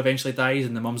 the brother eventually dies,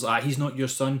 and the mum's like, he's not your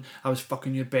son, I was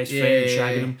fucking your best friend and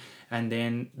shagging him. And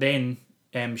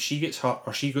then she gets hurt,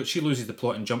 or she loses the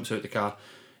plot and jumps out the car.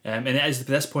 And it is, at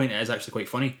this point, it is actually quite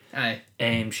funny. Aye.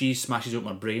 She smashes open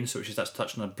her brain, so she starts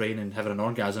touching her brain and having an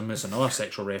orgasm. It's another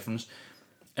sexual reference,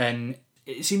 and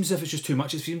it seems as if it's just too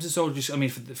much. It seems it's all just. I mean,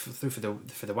 for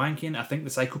the wanking, I think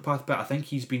the psychopath bit. I think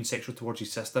he's been sexual towards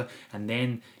his sister, and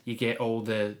then you get all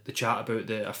the chat about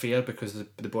the affair because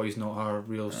the boy's not her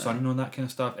real son and all that kind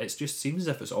of stuff. It just seems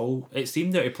as if it's all. It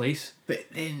seemed out of place. But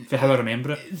then... For how I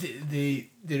remember it. The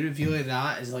reveal of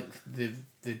that is like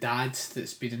the dad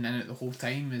that's been in it the whole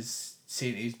time is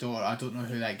saying to his daughter, I don't know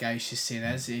who that guy she's saying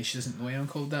is, she doesn't know anyone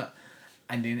called that.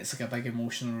 And then it's like a big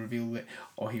emotional reveal that,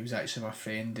 oh, he was actually my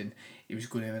friend and he was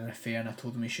going to have an affair and I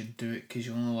told him he should do it because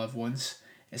you only live once.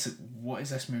 It's like, what is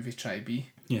this movie trying to be?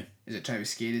 Yeah. Is it trying to be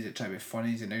scary? Is it trying to be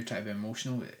funny? Is it now trying to be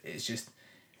emotional? It's just,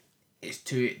 it's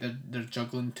too, they're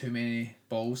juggling too many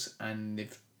balls and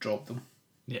they've dropped them.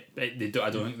 Yeah, I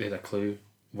don't think they had a clue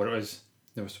what it was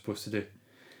they were supposed to do.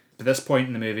 At this point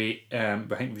in the movie, I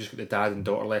think we've just got the dad and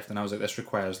daughter left, and I was like, this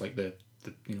requires like the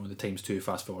 ×2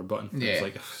 fast forward button. Yeah. It was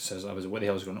like, says I was, what the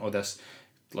hell is going on? Oh, this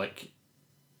like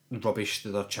rubbish that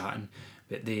they're chatting.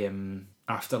 But they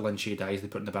after Lynchie dies, they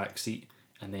put in the back seat,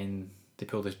 and then they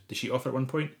pull the sheet off at one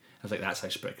point. I was like, that's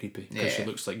actually pretty creepy because she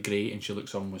looks like grey and she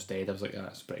looks almost dead. I was like,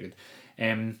 that's pretty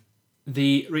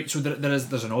good. So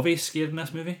there's an obvious scare in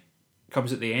this movie.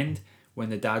 Comes at the end when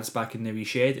the dad's back in the wee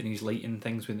shed and he's lighting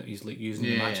things when he's like using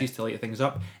the matches to light things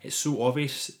up. It's so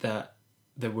obvious that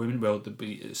the woman,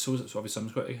 it's so obvious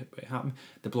something's got to happen.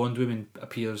 The blonde woman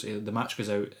appears, the match goes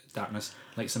out, darkness,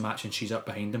 lights the match, and she's up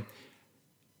behind him.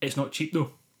 It's not cheap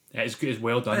though. It is good, it's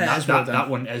well done. That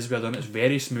one is well done. It's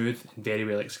very smooth and very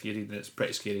well scary. It's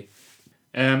pretty scary.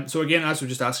 So again, as we're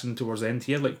just asking towards the end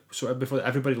here, like, so before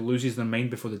everybody loses their mind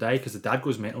before they die, because the dad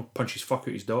goes mental, punches fuck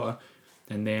out his daughter,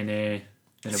 and then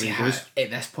away goes. At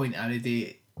this point, I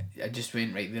just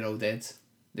went, right, they're all dead.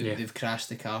 They've crashed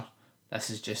the car. This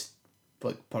is just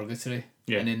like purgatory.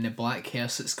 Yeah. And then the black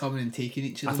hearse that's coming and taking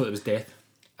each of them. I thought it was death.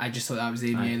 I just thought that was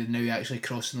the end, and now you're actually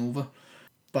crossing over.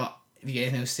 But Have you got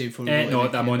anything else to say before we No,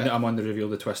 go I'm on the reveal,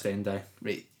 the twist end.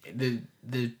 Right,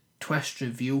 the twist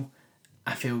reveal,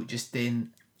 I felt just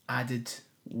then added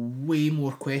way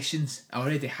more questions. I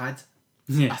already had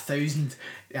 1,000.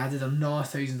 They added another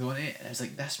 1,000 on it, and it's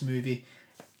like, this movie,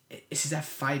 it's as if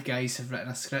 5 guys have written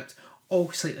a script,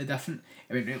 all slightly different.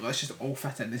 I mean, right, let's just all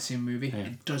fit it in the same movie. Yeah.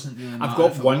 It doesn't really matter. I've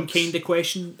got if it one works. kind of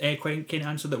question, kind of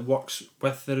answer that works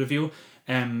with the reveal.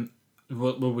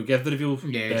 Will we give the reveal?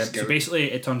 Yeah, just So go.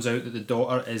 basically, it turns out that the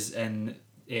daughter is in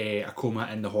a coma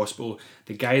in the hospital.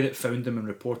 The guy that found them and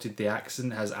reported the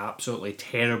accident has absolutely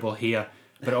terrible hair,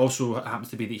 but it also happens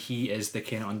to be that he is the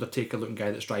kind of Undertaker looking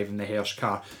guy that's driving the hearse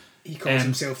car. He calls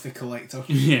himself the Collector.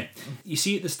 Yeah. You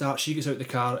see at the start, she gets out the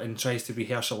car and tries to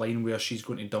rehearse a line where she's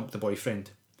going to dump the boyfriend.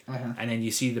 Uh-huh. And then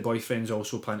you see the boyfriend's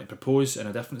also planning to propose in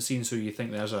a different scene, so you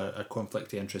think there's a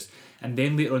conflict of interest. And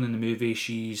then later on in the movie,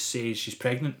 she says she's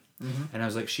pregnant. Mm-hmm. And I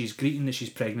was like, she's greeting that she's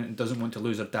pregnant and doesn't want to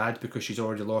lose her dad because she's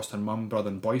already lost her mum, brother,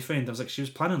 and boyfriend. I was like, she was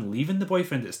planning on leaving the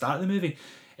boyfriend at the start of the movie.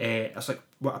 I was like,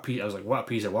 what a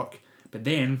piece of work. But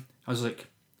then I was like,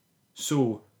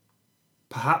 so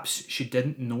perhaps she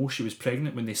didn't know she was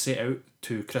pregnant when they set out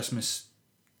to Christmas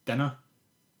dinner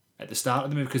at the start of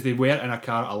the movie, because they were in a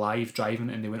car alive driving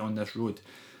and they went on this road.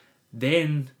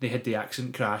 Then they had the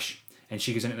accident crash and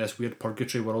she goes into this weird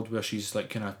purgatory world where she's like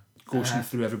kind of ghosting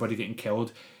through everybody getting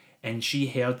killed, and she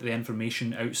heard the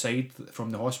information outside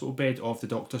from the hospital bed of the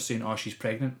doctor saying, oh, she's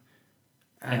pregnant.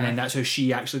 And then that's how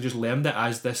she actually just learned it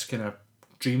as this kind of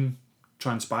dream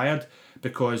transpired,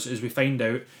 because as we find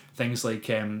out, things like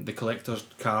the Collector's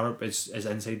car is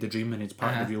inside the dream and it's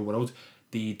part of the real world.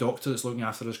 The doctor that's looking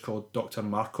after us called Dr.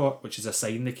 Marcotte, which is a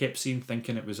sign they kept seeing,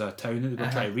 thinking it was a town that they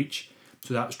were trying to reach.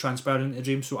 So that was transpired into the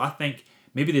dream. So I think,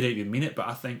 maybe they didn't even mean it, but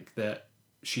I think that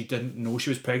she didn't know she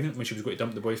was pregnant when she was going to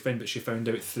dump the boyfriend, but she found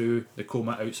out through the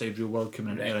coma outside real world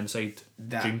coming into her inside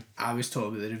dream. I was talking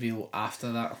about the reveal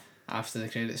after that, after the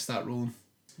credits start rolling.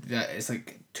 That it's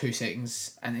like 2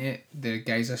 seconds into it, the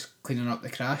guys are cleaning up the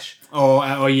crash.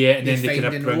 Oh yeah, and They then they find could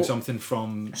a have brought note. something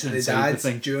from So the inside the dad's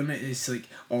thing. doing it, it's like,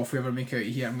 oh, if we ever make out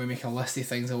here, I'm going to make a list of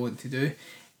things I want to do,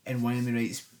 and one of me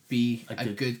writes, be a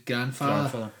good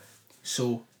grandfather.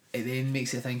 So it then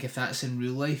makes it think, if that's in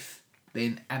real life,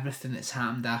 then everything that's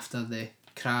happened after the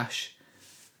crash,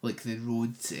 like the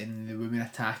roads and the women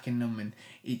attacking them and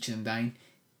each of them dying,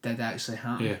 did actually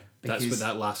happen. Yeah, that's what Because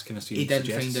that last kind of scene he didn't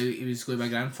suggests. find out he was going to be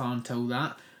a grandfather until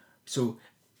that. So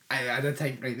I did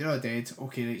think, right, they're all dead.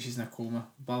 Okay, right, she's in a coma.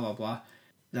 Blah blah blah.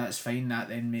 That's fine. That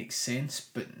then makes sense.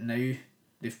 But now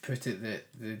they've put it that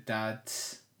the dad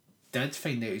did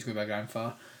find out he was going to be a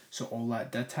grandfather. So all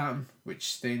that did happen,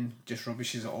 which then just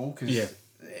rubbishes it all, because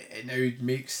it now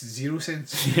makes zero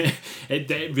sense.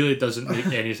 it really doesn't make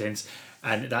any sense,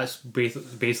 and that's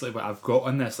basically what I've got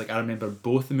on this. Like, I remember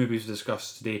both the movies we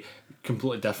discussed today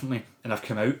completely differently, and I've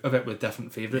come out of it with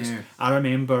different favourites. Yeah. I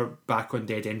remember back on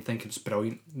Dead End thinking it's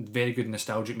brilliant, very good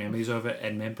nostalgic memories of it,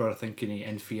 and remember thinking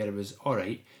In Fear was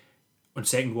alright. On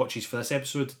second watches for this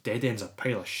episode, Dead End's a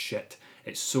pile of shit.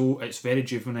 It's very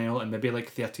juvenile, and maybe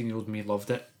like 13-year-old me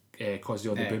loved it because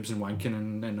all the boobs and wanking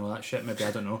and all that shit. Maybe, I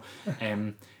don't know.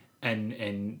 And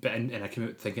I came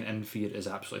out thinking In Fear is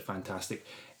absolutely fantastic.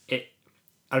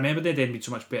 I remember Dead End being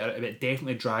so much better. It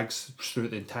definitely drags through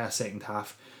the entire second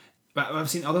half. But I've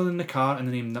seen, other than the car and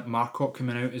the name that Marcotte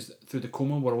coming out is through the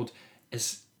coma world,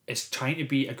 is trying to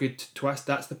be a good twist.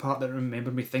 That's the part that I remember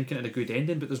me thinking it had a good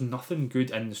ending, but there's nothing good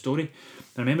in the story.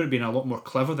 I remember it being a lot more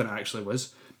clever than it actually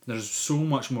was. There's so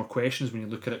much more questions when you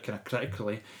look at it kind of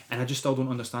critically, and I just still don't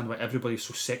understand why everybody's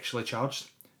so sexually charged.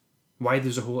 Why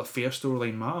does the whole affair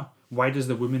storyline matter? Why does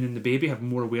the woman and the baby have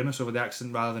more awareness over the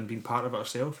accident rather than being part of it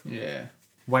herself? Yeah.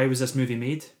 Why was this movie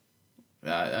made?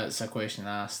 That's a question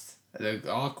I asked.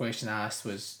 The other question I asked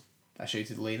was, I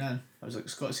shouted Lena in. I was like,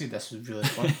 Scott said this was really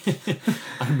fun.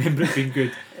 I remember it being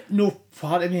good. No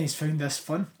part of me has found this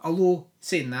fun. Although,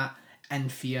 saying that, In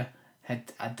Fear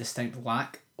had a distinct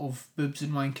lack of boobs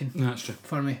and wanking. No, that's true.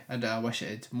 For me. I wish it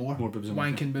had more boobs and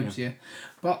wanking wanking, boobs, yeah.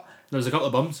 But There was a couple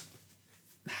of bums.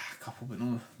 a couple, but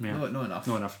no, Yeah. not enough.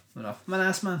 Not enough. Not enough. Man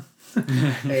ass man.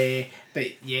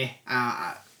 But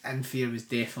yeah, In Fear was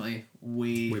definitely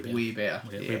way better.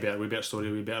 Way better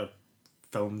story, way better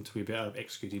filmed, way better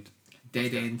executed.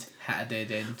 Dead End hit a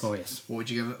dead end. Oh yes. What would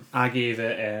you give it? I gave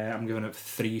it, I'm giving it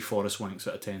 3 Forrest Winks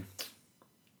out of 10.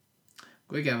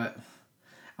 I want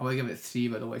to give it 3,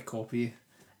 but I don't want to copy you.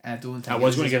 I don't think I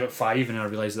was it's going to as- give it 5 and I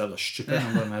realised that was a stupid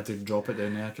number and I had to drop it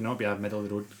down there. I cannot be a middle of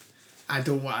the road. I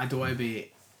don't want to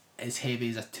be as heavy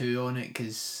as a 2 on it,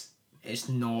 because it's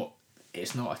not a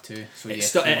 2. So It's yeah,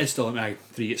 still, 4. it is still a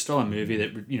 3. It's still a movie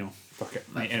that, fuck it.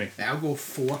 Right, anyway. I'll go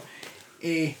 4.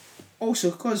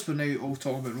 Also, because we're now all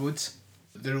talking about roads,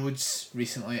 the roads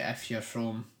recently, if you're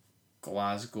from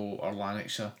Glasgow or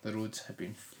Lanarkshire, the roads have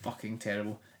been fucking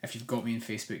terrible. If you've got me on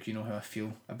Facebook, you know how I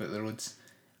feel about the roads.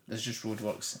 There's just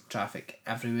roadworks, traffic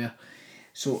everywhere.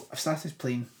 So I've started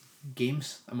playing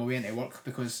games on my way into work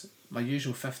because my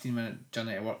usual 15-minute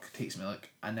journey to work takes me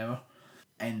like an hour.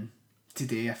 And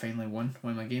today I finally won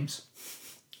one of my games.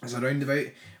 It's a roundabout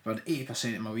where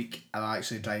 80% of my week I'll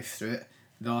actually drive through it.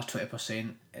 The other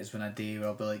 20% is when a day where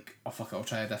I'll be like, oh fuck it, I'll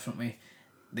try a different way.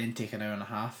 Then take an hour and a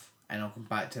half and I'll come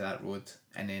back to that road,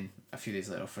 and then a few days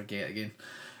later I'll forget again.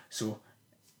 So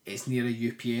it's near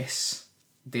a UPS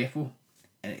depot,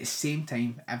 and at the same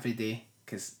time every day,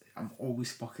 because I'm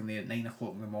always fucking there at 9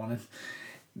 o'clock in the morning,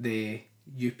 the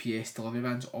UPS delivery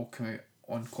vans all come out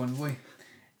on convoy.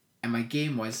 And my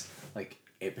game was, like,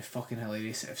 it'd be fucking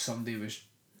hilarious if somebody was,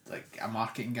 like, a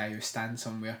marketing guy who was standing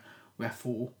somewhere with a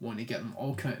photo, wanting to get them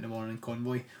all come out in the morning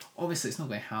convoy. Obviously it's not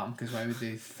going to happen, because why would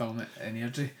they film it in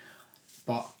Airdrie?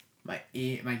 But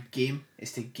my game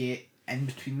is to get in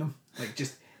between them, like,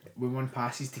 just when one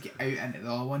passes to get out into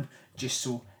the other one, just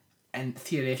so, and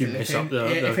theoretically if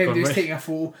anybody was taking a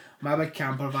photo, my big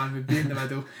camper van would be in the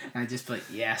middle, and I'd just be like,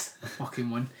 yes, I fucking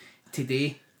won.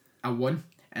 Today I won,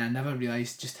 and I never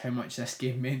realised just how much this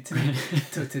game meant to me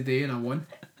till today, and I won.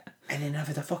 And then I've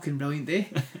had a fucking brilliant day,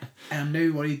 and I'm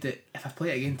now worried that if I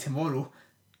play it again tomorrow,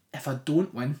 if I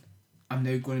don't win, I'm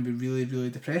now going to be really,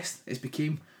 really depressed. It's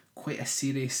became quite a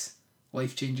serious,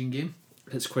 life-changing game.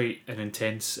 It's quite an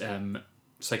intense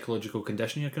psychological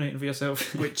condition you're creating for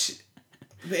yourself. Which,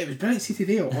 but it was brilliant. See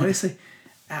today, honestly,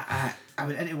 I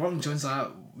went into work and John's like,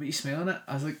 what are you smelling at?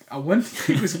 I was like, I won.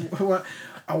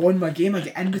 I won my game. I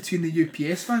get in between the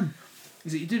UPS van.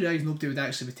 He's like, you do realise nobody would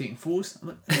actually be taking photos? I'm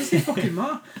like, it doesn't fucking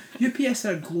matter. UPS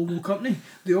are a global company.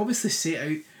 They obviously set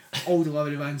out all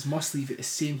delivery vans must leave at the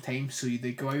same time, so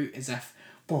they go out as if,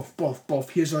 boff,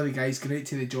 here's all the guys going out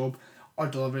to the job. Our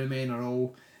delivery men are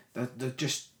all, they're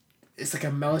just, it's like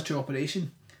a military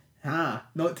operation.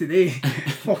 Not today.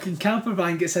 Fucking camper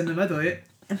van gets in the middle of it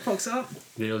and fucks it up.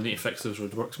 They really need to fix those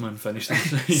roadworks, man. Finish them.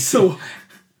 So,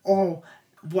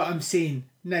 what I'm saying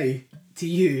now to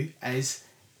you is,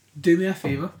 do me a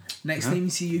favour, next time you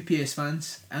see UPS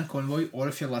vans and convoy, or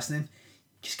if you're listening,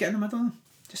 just get in the middle of them.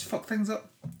 Just fuck things up.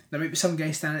 There might be some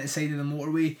guy standing at the side of the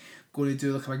motorway going to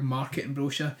do like a big marketing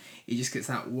brochure. He just gets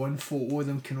that one photo of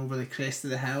them coming over the crest of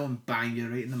the hill and bang, you're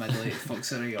right in the middle of it.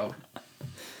 Fucks it right up.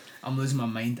 I'm losing my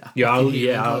mind. You are.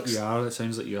 It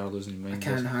sounds like you are losing your mind. I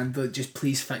can't handle it. Just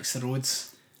please fix the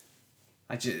roads.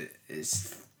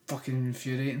 It's fucking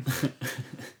infuriating.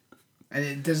 And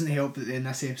it doesn't help that in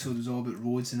this episode was all about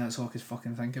roads and that's all I could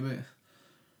fucking think about.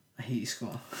 I hate you,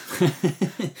 Scott.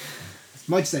 As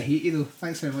much as I hate you though,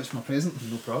 thanks very much for my present.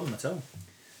 No problem at all.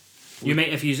 You might,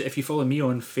 if you follow me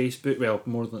on Facebook, well,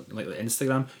 more than like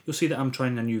Instagram, you'll see that I'm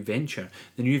trying a new venture.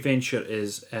 The new venture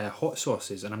is hot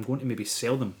sauces, and I'm going to maybe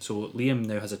sell them. So Liam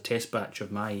now has a test batch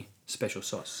of my special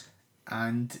sauce.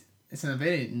 And it's in a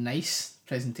very nice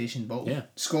presentation bottle. Yeah.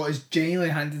 Scott has genuinely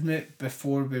handed me it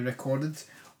before we recorded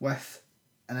with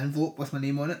an envelope with my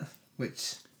name on it,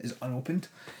 which is unopened.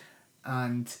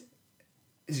 And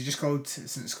is it just called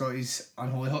St. Scotty's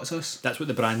Unholy Hot Sauce? That's what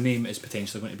the brand name is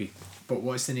potentially going to be. But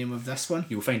what's the name of this one?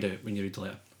 You'll find out when you read the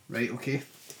letter. Right, okay.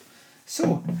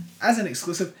 So, as an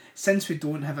exclusive, since we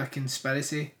don't have a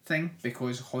conspiracy thing,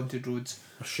 because haunted roads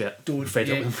Oh shit. don't Fed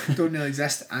up with them. don't really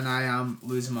exist, and I am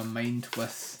losing my mind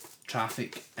with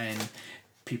traffic and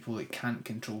people that can't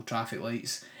control traffic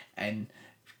lights and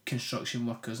construction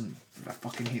workers, and I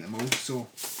fucking hate them all. So,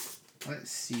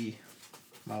 let's see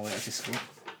my letter to Scott.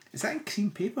 Is that in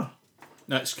cream paper?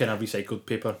 That's kind of recycled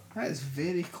paper. That is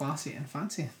very classy and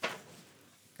fancy.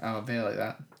 I very like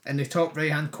that. In the top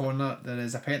right hand corner there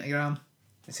is a pentagram.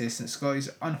 It says St. Scotty's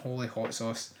Unholy Hot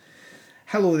Sauce.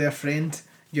 Hello there, friend.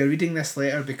 You're reading this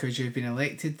letter because you've been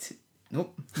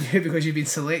because you've been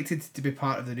selected to be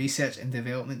part of the research and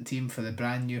development team for the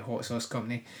brand new hot sauce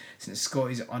company, St.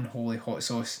 Scotty's Unholy Hot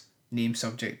Sauce, name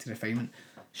subject to refinement.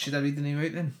 Should I read the name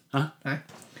out then? Huh? Aye.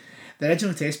 The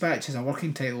original test batch has a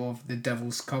working title of The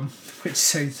Devil's Cum, which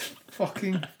sounds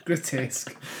fucking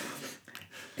grotesque.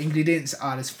 Ingredients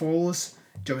are as follows.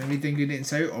 Do you want me to read the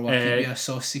ingredients out, or will I keep you a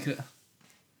sauce secret?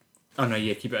 Oh no,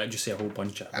 yeah, keep it. Just say a whole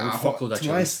bunch of fuckload of to be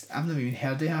honest, I've never even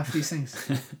heard of half these things.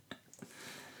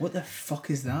 What the fuck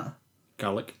is that?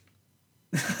 garlic.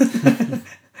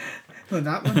 No,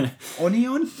 that one.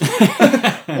 Onion?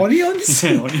 Onions?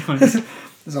 Onions.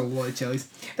 There's a lot of chilies.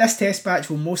 This test batch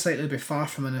will most likely be far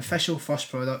from an official first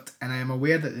product, and I am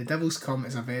aware that the Devil's Cum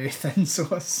is a very thin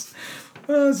sauce.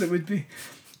 As it would be.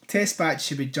 Test batch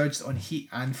should be judged on heat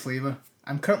and flavour.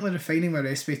 I'm currently refining my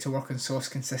recipe to work on sauce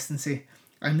consistency.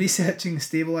 I'm researching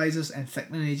stabilisers and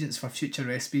thickening agents for future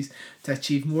recipes to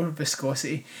achieve more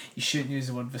viscosity. You shouldn't use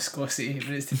the word viscosity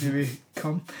when it's to do with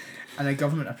cum. And a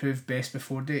government approved best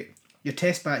before date. Your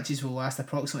test batches will last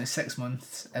approximately 6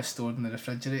 months if stored in the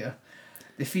refrigerator.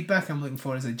 The feedback I'm looking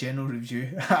for is a general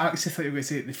review. I actually thought you were going to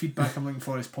say the feedback I'm looking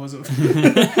for is positive.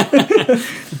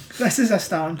 This is a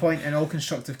starting point and all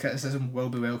constructive criticism will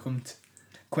be welcomed.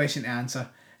 Question to answer.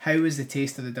 How is the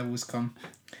taste of the devil's cum?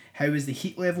 How is the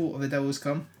heat level of the devil's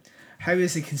cum? How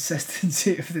is the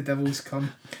consistency of the devil's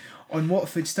cum? On what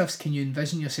foodstuffs can you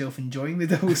envision yourself enjoying the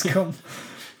devil's cum?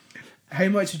 How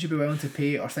much would you be willing to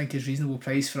pay or think is reasonable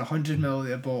price for a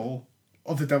 100ml bottle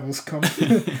of the devil's cum?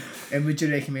 And would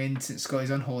you recommend St.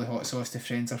 Scotty's Unholy Hot Sauce to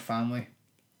friends or family?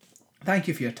 Thank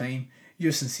you for your time.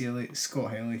 Yours sincerely,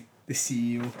 Scott Helly, the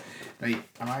CEO. Right,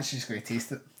 I'm actually just going to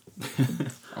taste it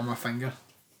on my finger.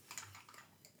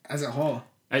 Is it hot?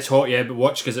 It's hot, yeah, but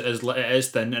watch because it is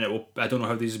thin and it will. I don't know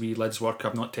how these wee lids work.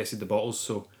 I've not tested the bottles,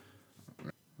 so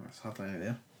That's hardly out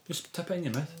there. just tip it in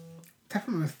your mouth. Tip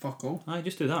it with fuck all. Aye,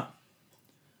 just do that.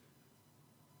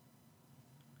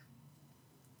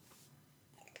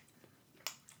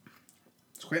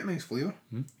 It's quite a nice flavour.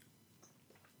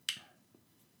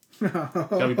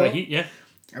 Got a wee bit of heat, yeah.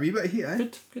 A wee bit of heat, eh?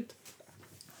 Good, good,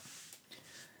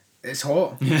 It's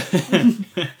hot.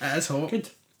 It is hot. good.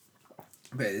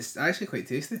 But it's actually quite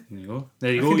tasty. There you go.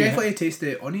 There you I go. can yeah. definitely taste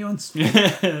the onions.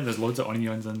 There's loads of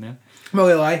onions in there. Well,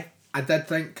 I lie. I did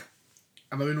think,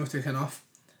 am I going to take enough?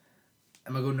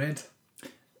 Am I going red?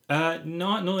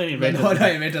 Not any Red. red. No, not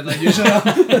red than I usually am.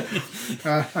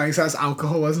 I think that's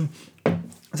alcoholism.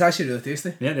 It's actually really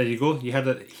tasty. Yeah, there you go. You heard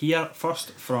it here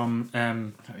first from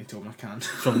I told my can.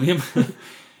 from Liam.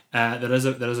 There is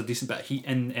a decent bit of heat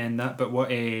in that, but what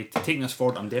taking this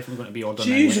forward, I'm definitely going to be ordering.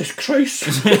 Jesus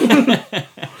Christ!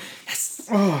 Yes.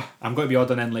 Oh, I'm going to be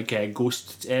ordering in like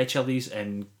ghost chilies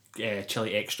and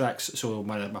chili extracts, so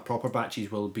my proper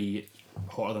batches will be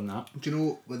hotter than that. do you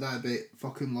know what that'd be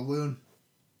fucking lovely on?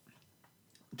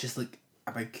 Just like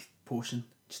a big portion,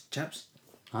 just chips.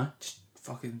 Huh? Just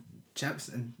fucking chips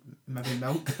and maybe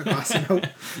milk, a glass of milk.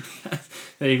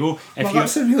 There you go. Well,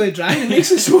 that's really dry and it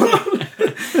makes it sore.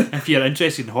 If you're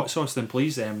interested in hot sauce, then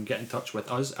please get in touch with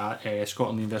us at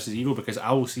Scotland vs Evil, because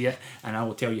I will see it and I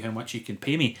will tell you how much you can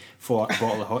pay me for a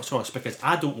bottle of hot sauce, because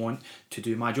I don't want to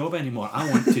do my job anymore. I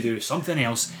want to do something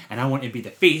else, and I want to be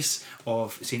the face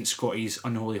of St. Scotty's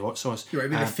Unholy Hot Sauce. You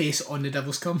want to be the face on the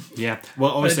devil's cum? Yeah,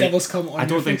 well, obviously, Devil's Cum on I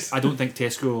don't your think face. I don't think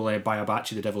Tesco will buy a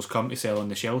batch of the Devil's Cum to sell on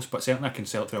the shelves, but certainly I can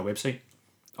sell it through our website.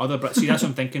 See, that's what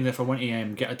I'm thinking. If I want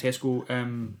to get a Tesco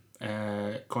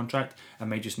contract, I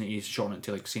might just need to shorten it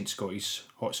to like St. Scotty's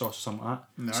hot sauce or something like that.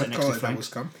 No, Sit I'd next call to it Frank's. devil's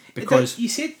cum. Because You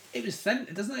said it was thin.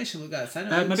 It doesn't actually look that thin.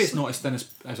 maybe it's not as thin as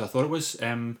I thought it was.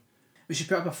 We should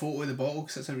put up a photo of the bottle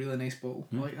because it's a really nice bottle.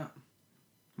 I like that.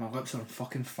 My lips are on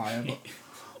fucking fire, but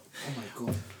oh my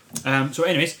god. So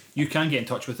anyways, you can get in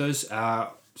touch with us.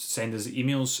 Send us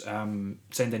emails,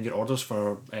 send in your orders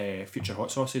for future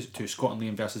hot sauces to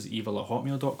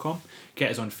scotlandliamversusevil@hotmail.com.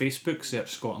 Get us on Facebook,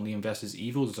 search Scott and Liam vs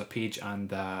Evil. There's a page and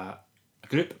a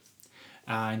group.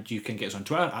 And you can get us on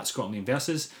Twitter at Scott and Liam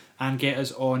Versus, and get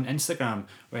us on Instagram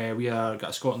where we are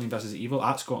got Scott and Liam vs Evil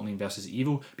at Scott and Liam vs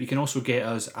Evil. But you can also get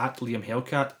us at Liam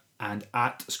Hellcat and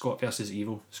at Scott versus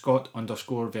Evil.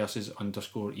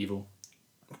 Scott_versus_evil.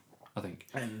 I think.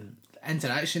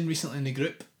 Interaction recently in the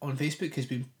group on Facebook has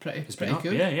been pretty Up.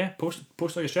 good. Yeah. Post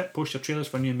all your shit. Post your trailers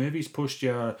for new movies. Post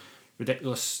your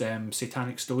ridiculous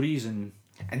satanic stories and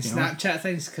Snapchat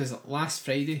things, because last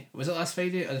Friday or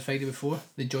the Friday before,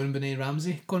 the John Benet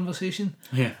Ramsey conversation,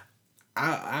 Yeah.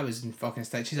 I was in fucking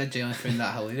stitches. I genuinely found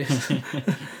that hilarious.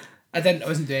 I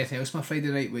wasn't doing anything else my Friday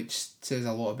night, which says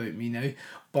a lot about me now,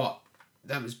 but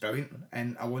that was brilliant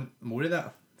and I want more of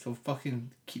that, so fucking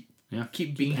keep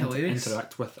being hilarious.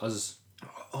 Interact with us.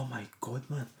 Oh my god,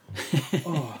 man.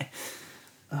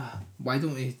 Why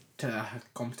don't we do a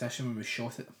competition when we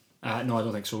shot it? No, I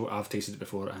don't think so. I've tasted it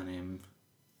before and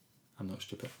I'm not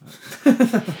stupid.